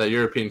the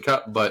European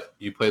Cup, but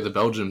you play the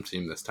Belgium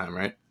team this time,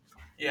 right?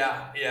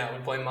 Yeah,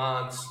 we play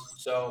Mons,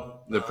 so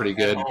they're pretty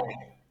good.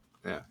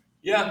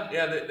 Yeah,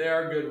 they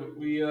are good.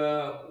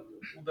 We'll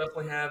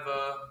definitely have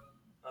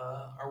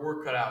our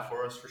work cut out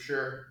for us for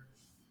sure.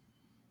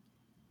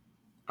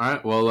 All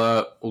right.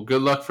 Well,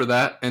 good luck for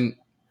that. And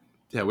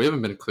we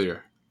haven't been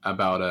clear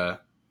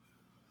about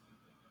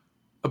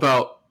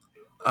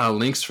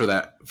links for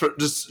that for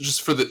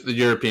just for the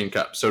European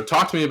Cup. So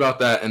talk to me about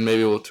that, and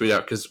maybe we'll tweet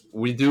out because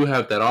we do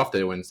have that off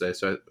day Wednesday,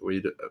 so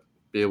we'd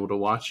be able to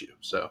watch you.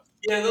 So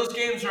those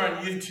games are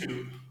on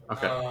YouTube.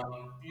 Okay.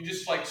 You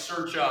just like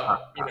search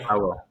up. I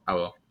will.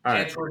 All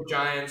right. Antwerp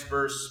Giants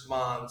versus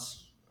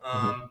Mons.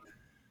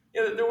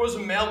 There was a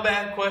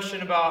mailbag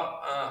question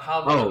about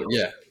how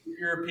the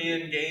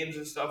European games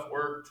and stuff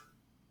worked.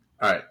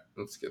 All right,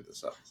 let's get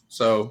this up.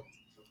 So,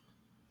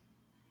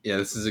 yeah,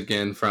 this is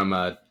again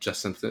from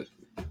Justin.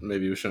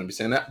 Maybe we shouldn't be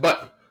saying that,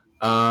 but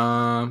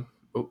I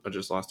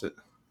just lost it.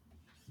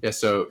 Yeah,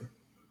 so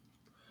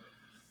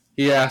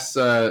he asks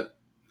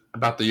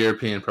about the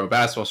European pro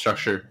basketball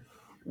structure.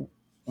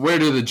 Where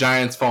do the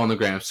Giants fall in the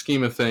grand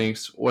scheme of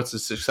things? What's a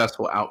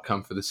successful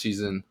outcome for the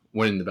season?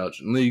 Winning the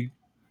Belgian league?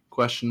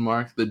 Question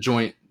mark. The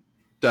joint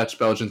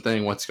Dutch-Belgian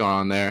thing. What's going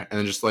on there? And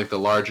then just like the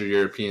larger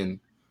European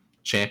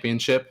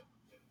championship.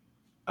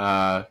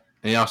 And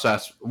he also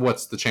asks,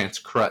 what's the chance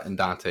Crut and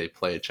Dante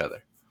play each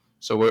other?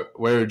 So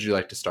where would you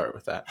like to start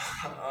with that?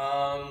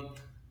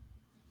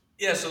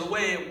 Yeah, so the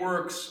way it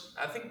works,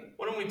 I think,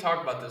 why don't we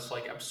talk about this,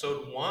 like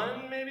episode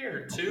 1 maybe,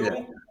 or 2?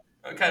 Yeah.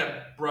 I kind of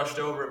brushed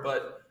over it,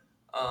 but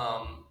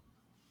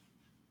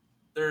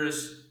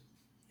there's,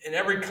 in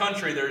every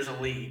country, there's a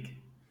league.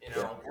 You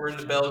know, we're in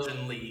the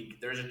Belgian league.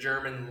 There's a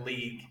German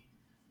league.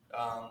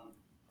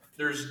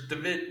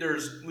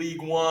 There's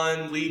League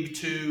 1, League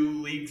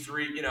 2, League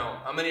 3, you know,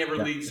 how many ever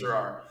leagues there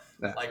are.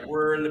 Yeah. Like,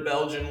 we're in the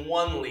Belgian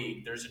 1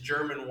 league. There's a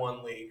German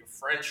 1 league, a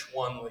French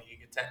 1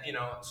 league, you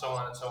know, and so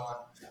on and so on.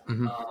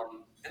 Mm-hmm.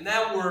 And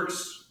that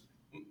works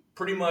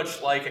pretty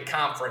much like a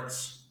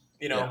conference.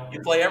 You know, you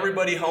play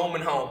everybody home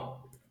and home.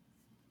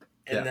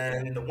 And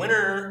then the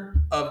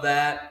winner of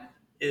that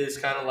is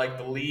kind of like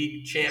the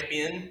league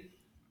champion.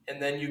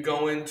 And then you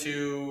go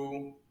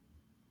into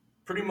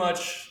pretty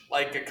much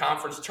like a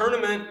conference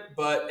tournament,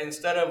 but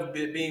instead of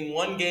it being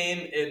 1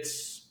 game,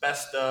 it's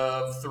best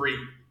of 3.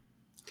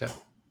 Okay.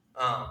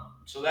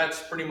 So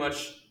that's pretty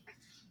much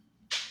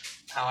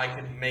how I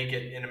can make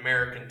it in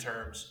American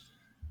terms.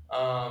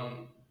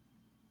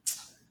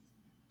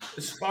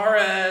 As far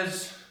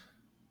as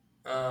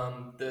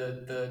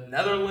the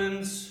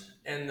Netherlands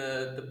and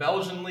the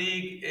Belgian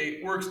league,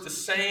 it works the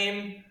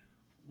same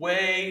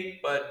way,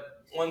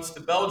 but once the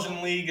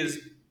Belgian league has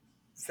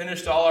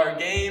finished all our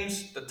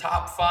games, the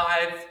top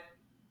 5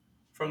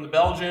 from the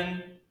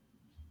Belgian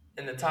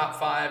and the top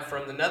 5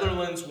 from the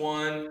Netherlands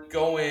one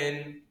go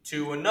in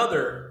to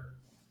another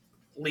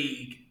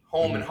league,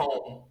 home and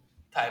home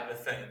type of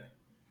thing.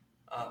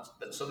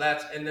 So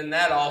that's, and then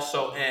that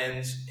also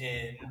ends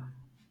in,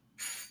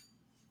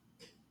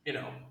 you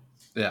know,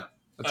 a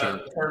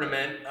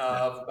tournament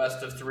of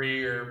best of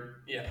 3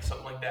 or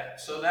something like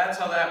that. So that's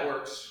how that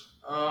works.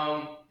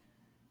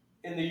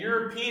 In the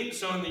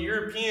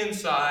European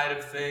side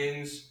of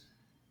things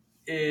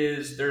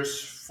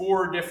there's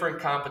 4 different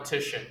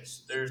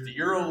competitions. There's the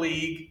Euro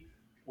League,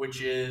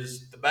 which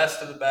is the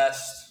best of the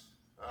best.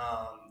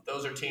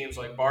 Those are teams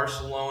like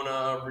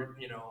Barcelona,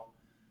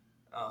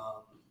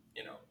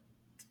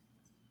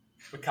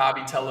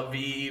 Maccabi Tel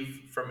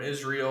Aviv from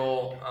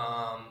Israel.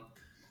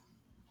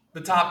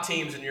 The top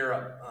teams in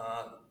Europe.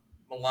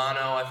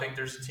 Milano, I think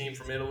there's a team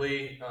from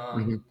Italy.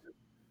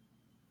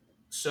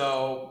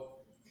 So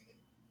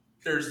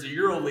there's the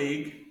Euro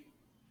League,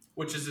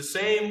 which is the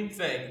same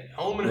thing,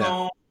 home and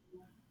home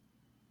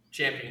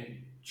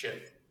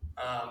championship.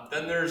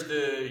 Then there's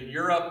the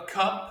Europe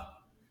Cup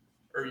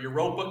or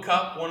Europa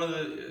Cup, one of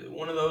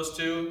those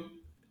two.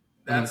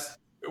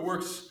 It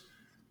works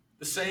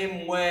the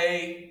same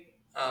way.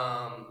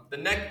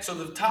 So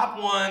the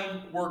top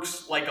one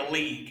works like a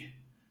league.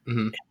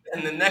 Mm-hmm.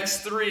 And the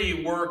next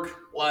 3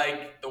 work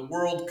like the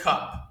World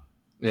Cup.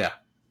 Yeah.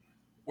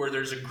 Where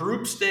there's a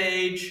group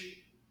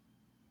stage.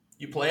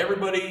 You play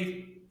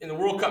everybody. In the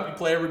World Cup, you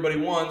play everybody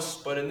once.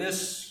 But in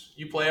this,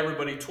 you play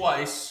everybody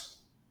twice.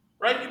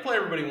 Right? You play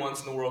everybody once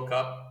in the World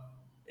Cup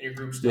in your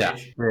group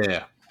stage.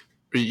 Yeah.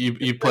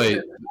 You play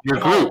your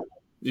group.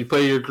 You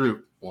play your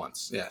group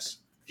once, yes.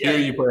 Here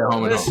you play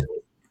home and home.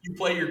 You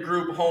play your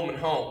group home and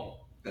home.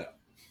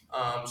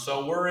 Yeah.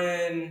 So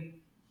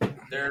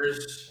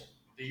there's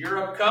the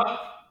Europe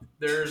Cup,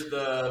 there's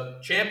the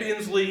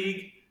Champions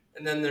League,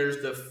 and then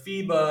there's the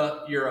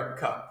FIBA Europe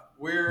Cup.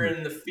 We're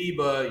in the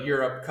FIBA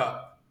Europe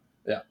Cup.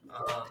 Yeah.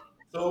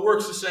 So it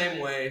works the same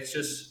way. It's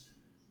just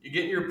you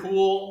get in your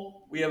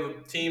pool. We have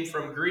a team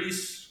from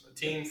Greece, a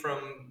team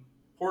from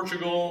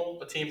Portugal,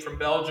 a team from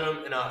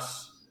Belgium, and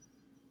us.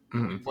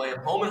 We play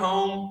them home and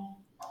home.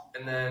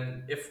 And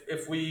then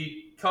if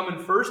we come in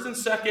first and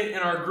second in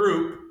our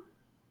group,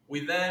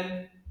 we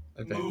then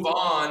move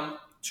on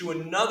to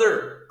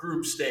another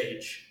group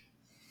stage,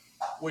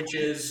 which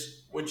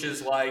is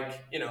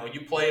like,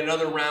 you play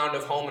another round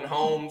of home and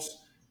homes.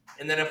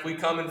 And then if we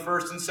come in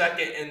first and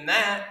second in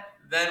that,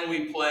 then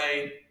we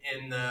play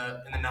in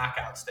the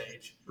knockout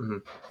stage. Mm-hmm.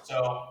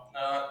 So,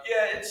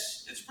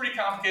 it's pretty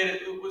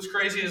complicated. What's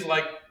crazy is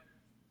like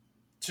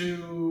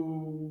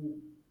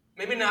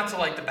maybe not to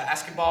like the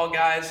basketball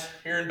guys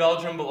here in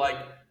Belgium, but like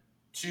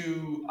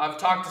I've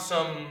talked to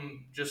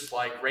some just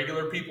like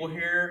regular people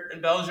here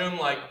in Belgium,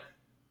 like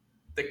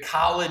the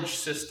college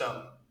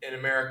system in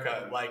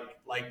America,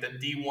 like the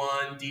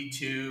D1,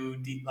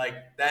 D2, like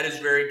that is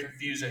very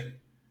confusing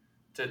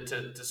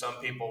to some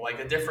people. Like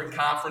the different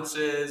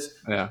conferences.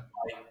 Yeah.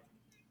 Like,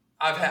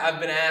 I've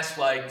been asked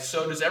like,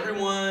 so does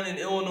everyone in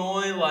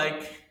Illinois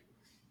like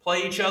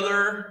play each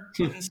other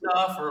and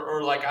stuff,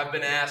 or like I've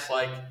been asked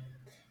like,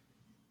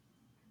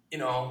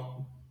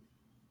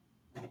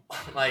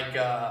 like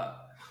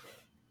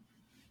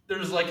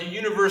there's like a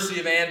University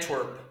of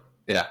Antwerp.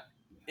 Yeah.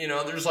 You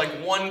know, there's like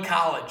one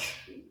college,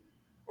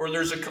 or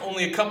there's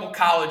only a couple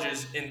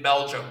colleges in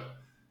Belgium.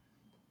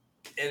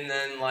 And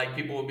then like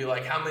people will be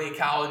like, how many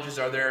colleges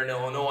are there in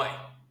Illinois?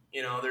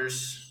 You know,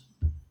 there's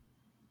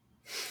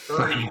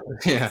 30,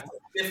 Yeah.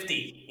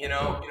 50, you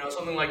know,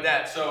 something like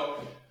that.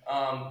 So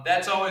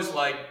that's always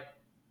like,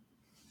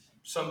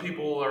 some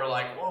people are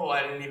like, whoa,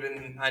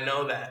 I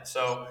know that.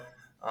 So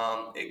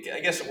I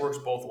guess it works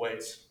both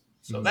ways.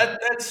 So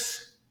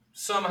that's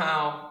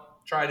somehow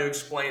try to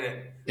explain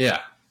it. Yeah.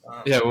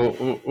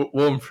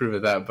 We'll improve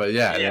at that. But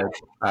yeah.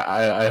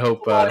 I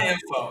hope.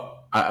 Info.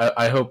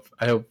 I hope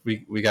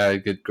we got a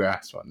good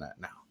grasp on that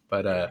now.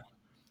 But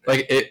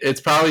like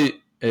it's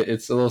probably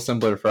it's a little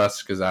simpler for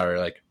us because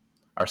our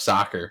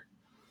soccer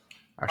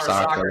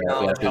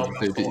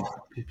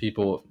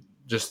people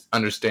just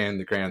understand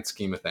the grand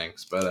scheme of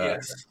things. But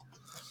yes.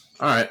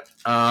 All right.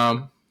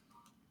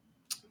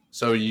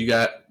 So you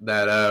got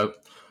that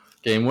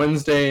game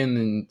Wednesday, and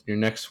then your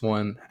next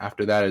one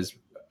after that is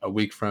a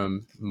week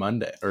from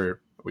Monday,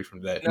 or a week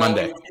from today.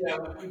 Monday.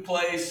 We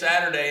play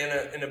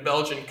Saturday in a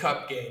Belgian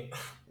Cup game.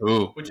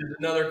 Ooh. Which is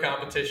another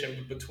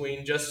competition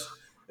between it's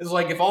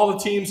like if all the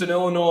teams in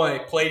Illinois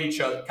played each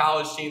other,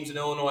 college teams in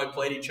Illinois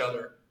played each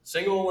other,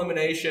 single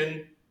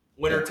elimination,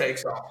 winner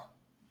takes all.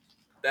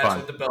 That's Fun.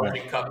 What the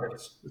Belgian Cup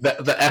is.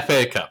 The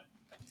FA Cup.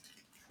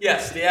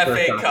 Yes, the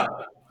FA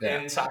Cup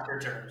in soccer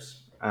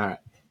terms. All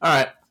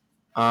right.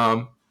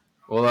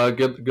 Well,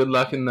 good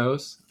luck in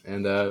those,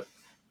 and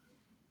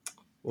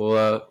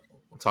we'll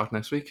talk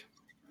next week.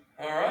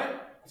 All right,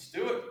 let's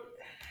do it.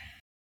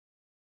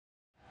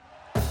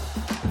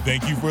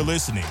 Thank you for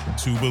listening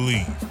to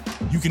Believe.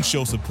 You can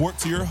show support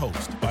to your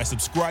host by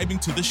subscribing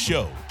to the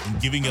show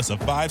and giving us a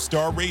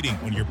 5-star rating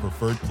on your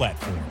preferred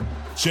platform.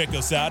 Check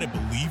us out at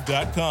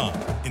Believe.com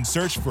and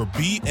search for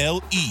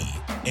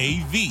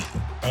BLEAV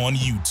on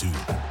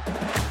YouTube.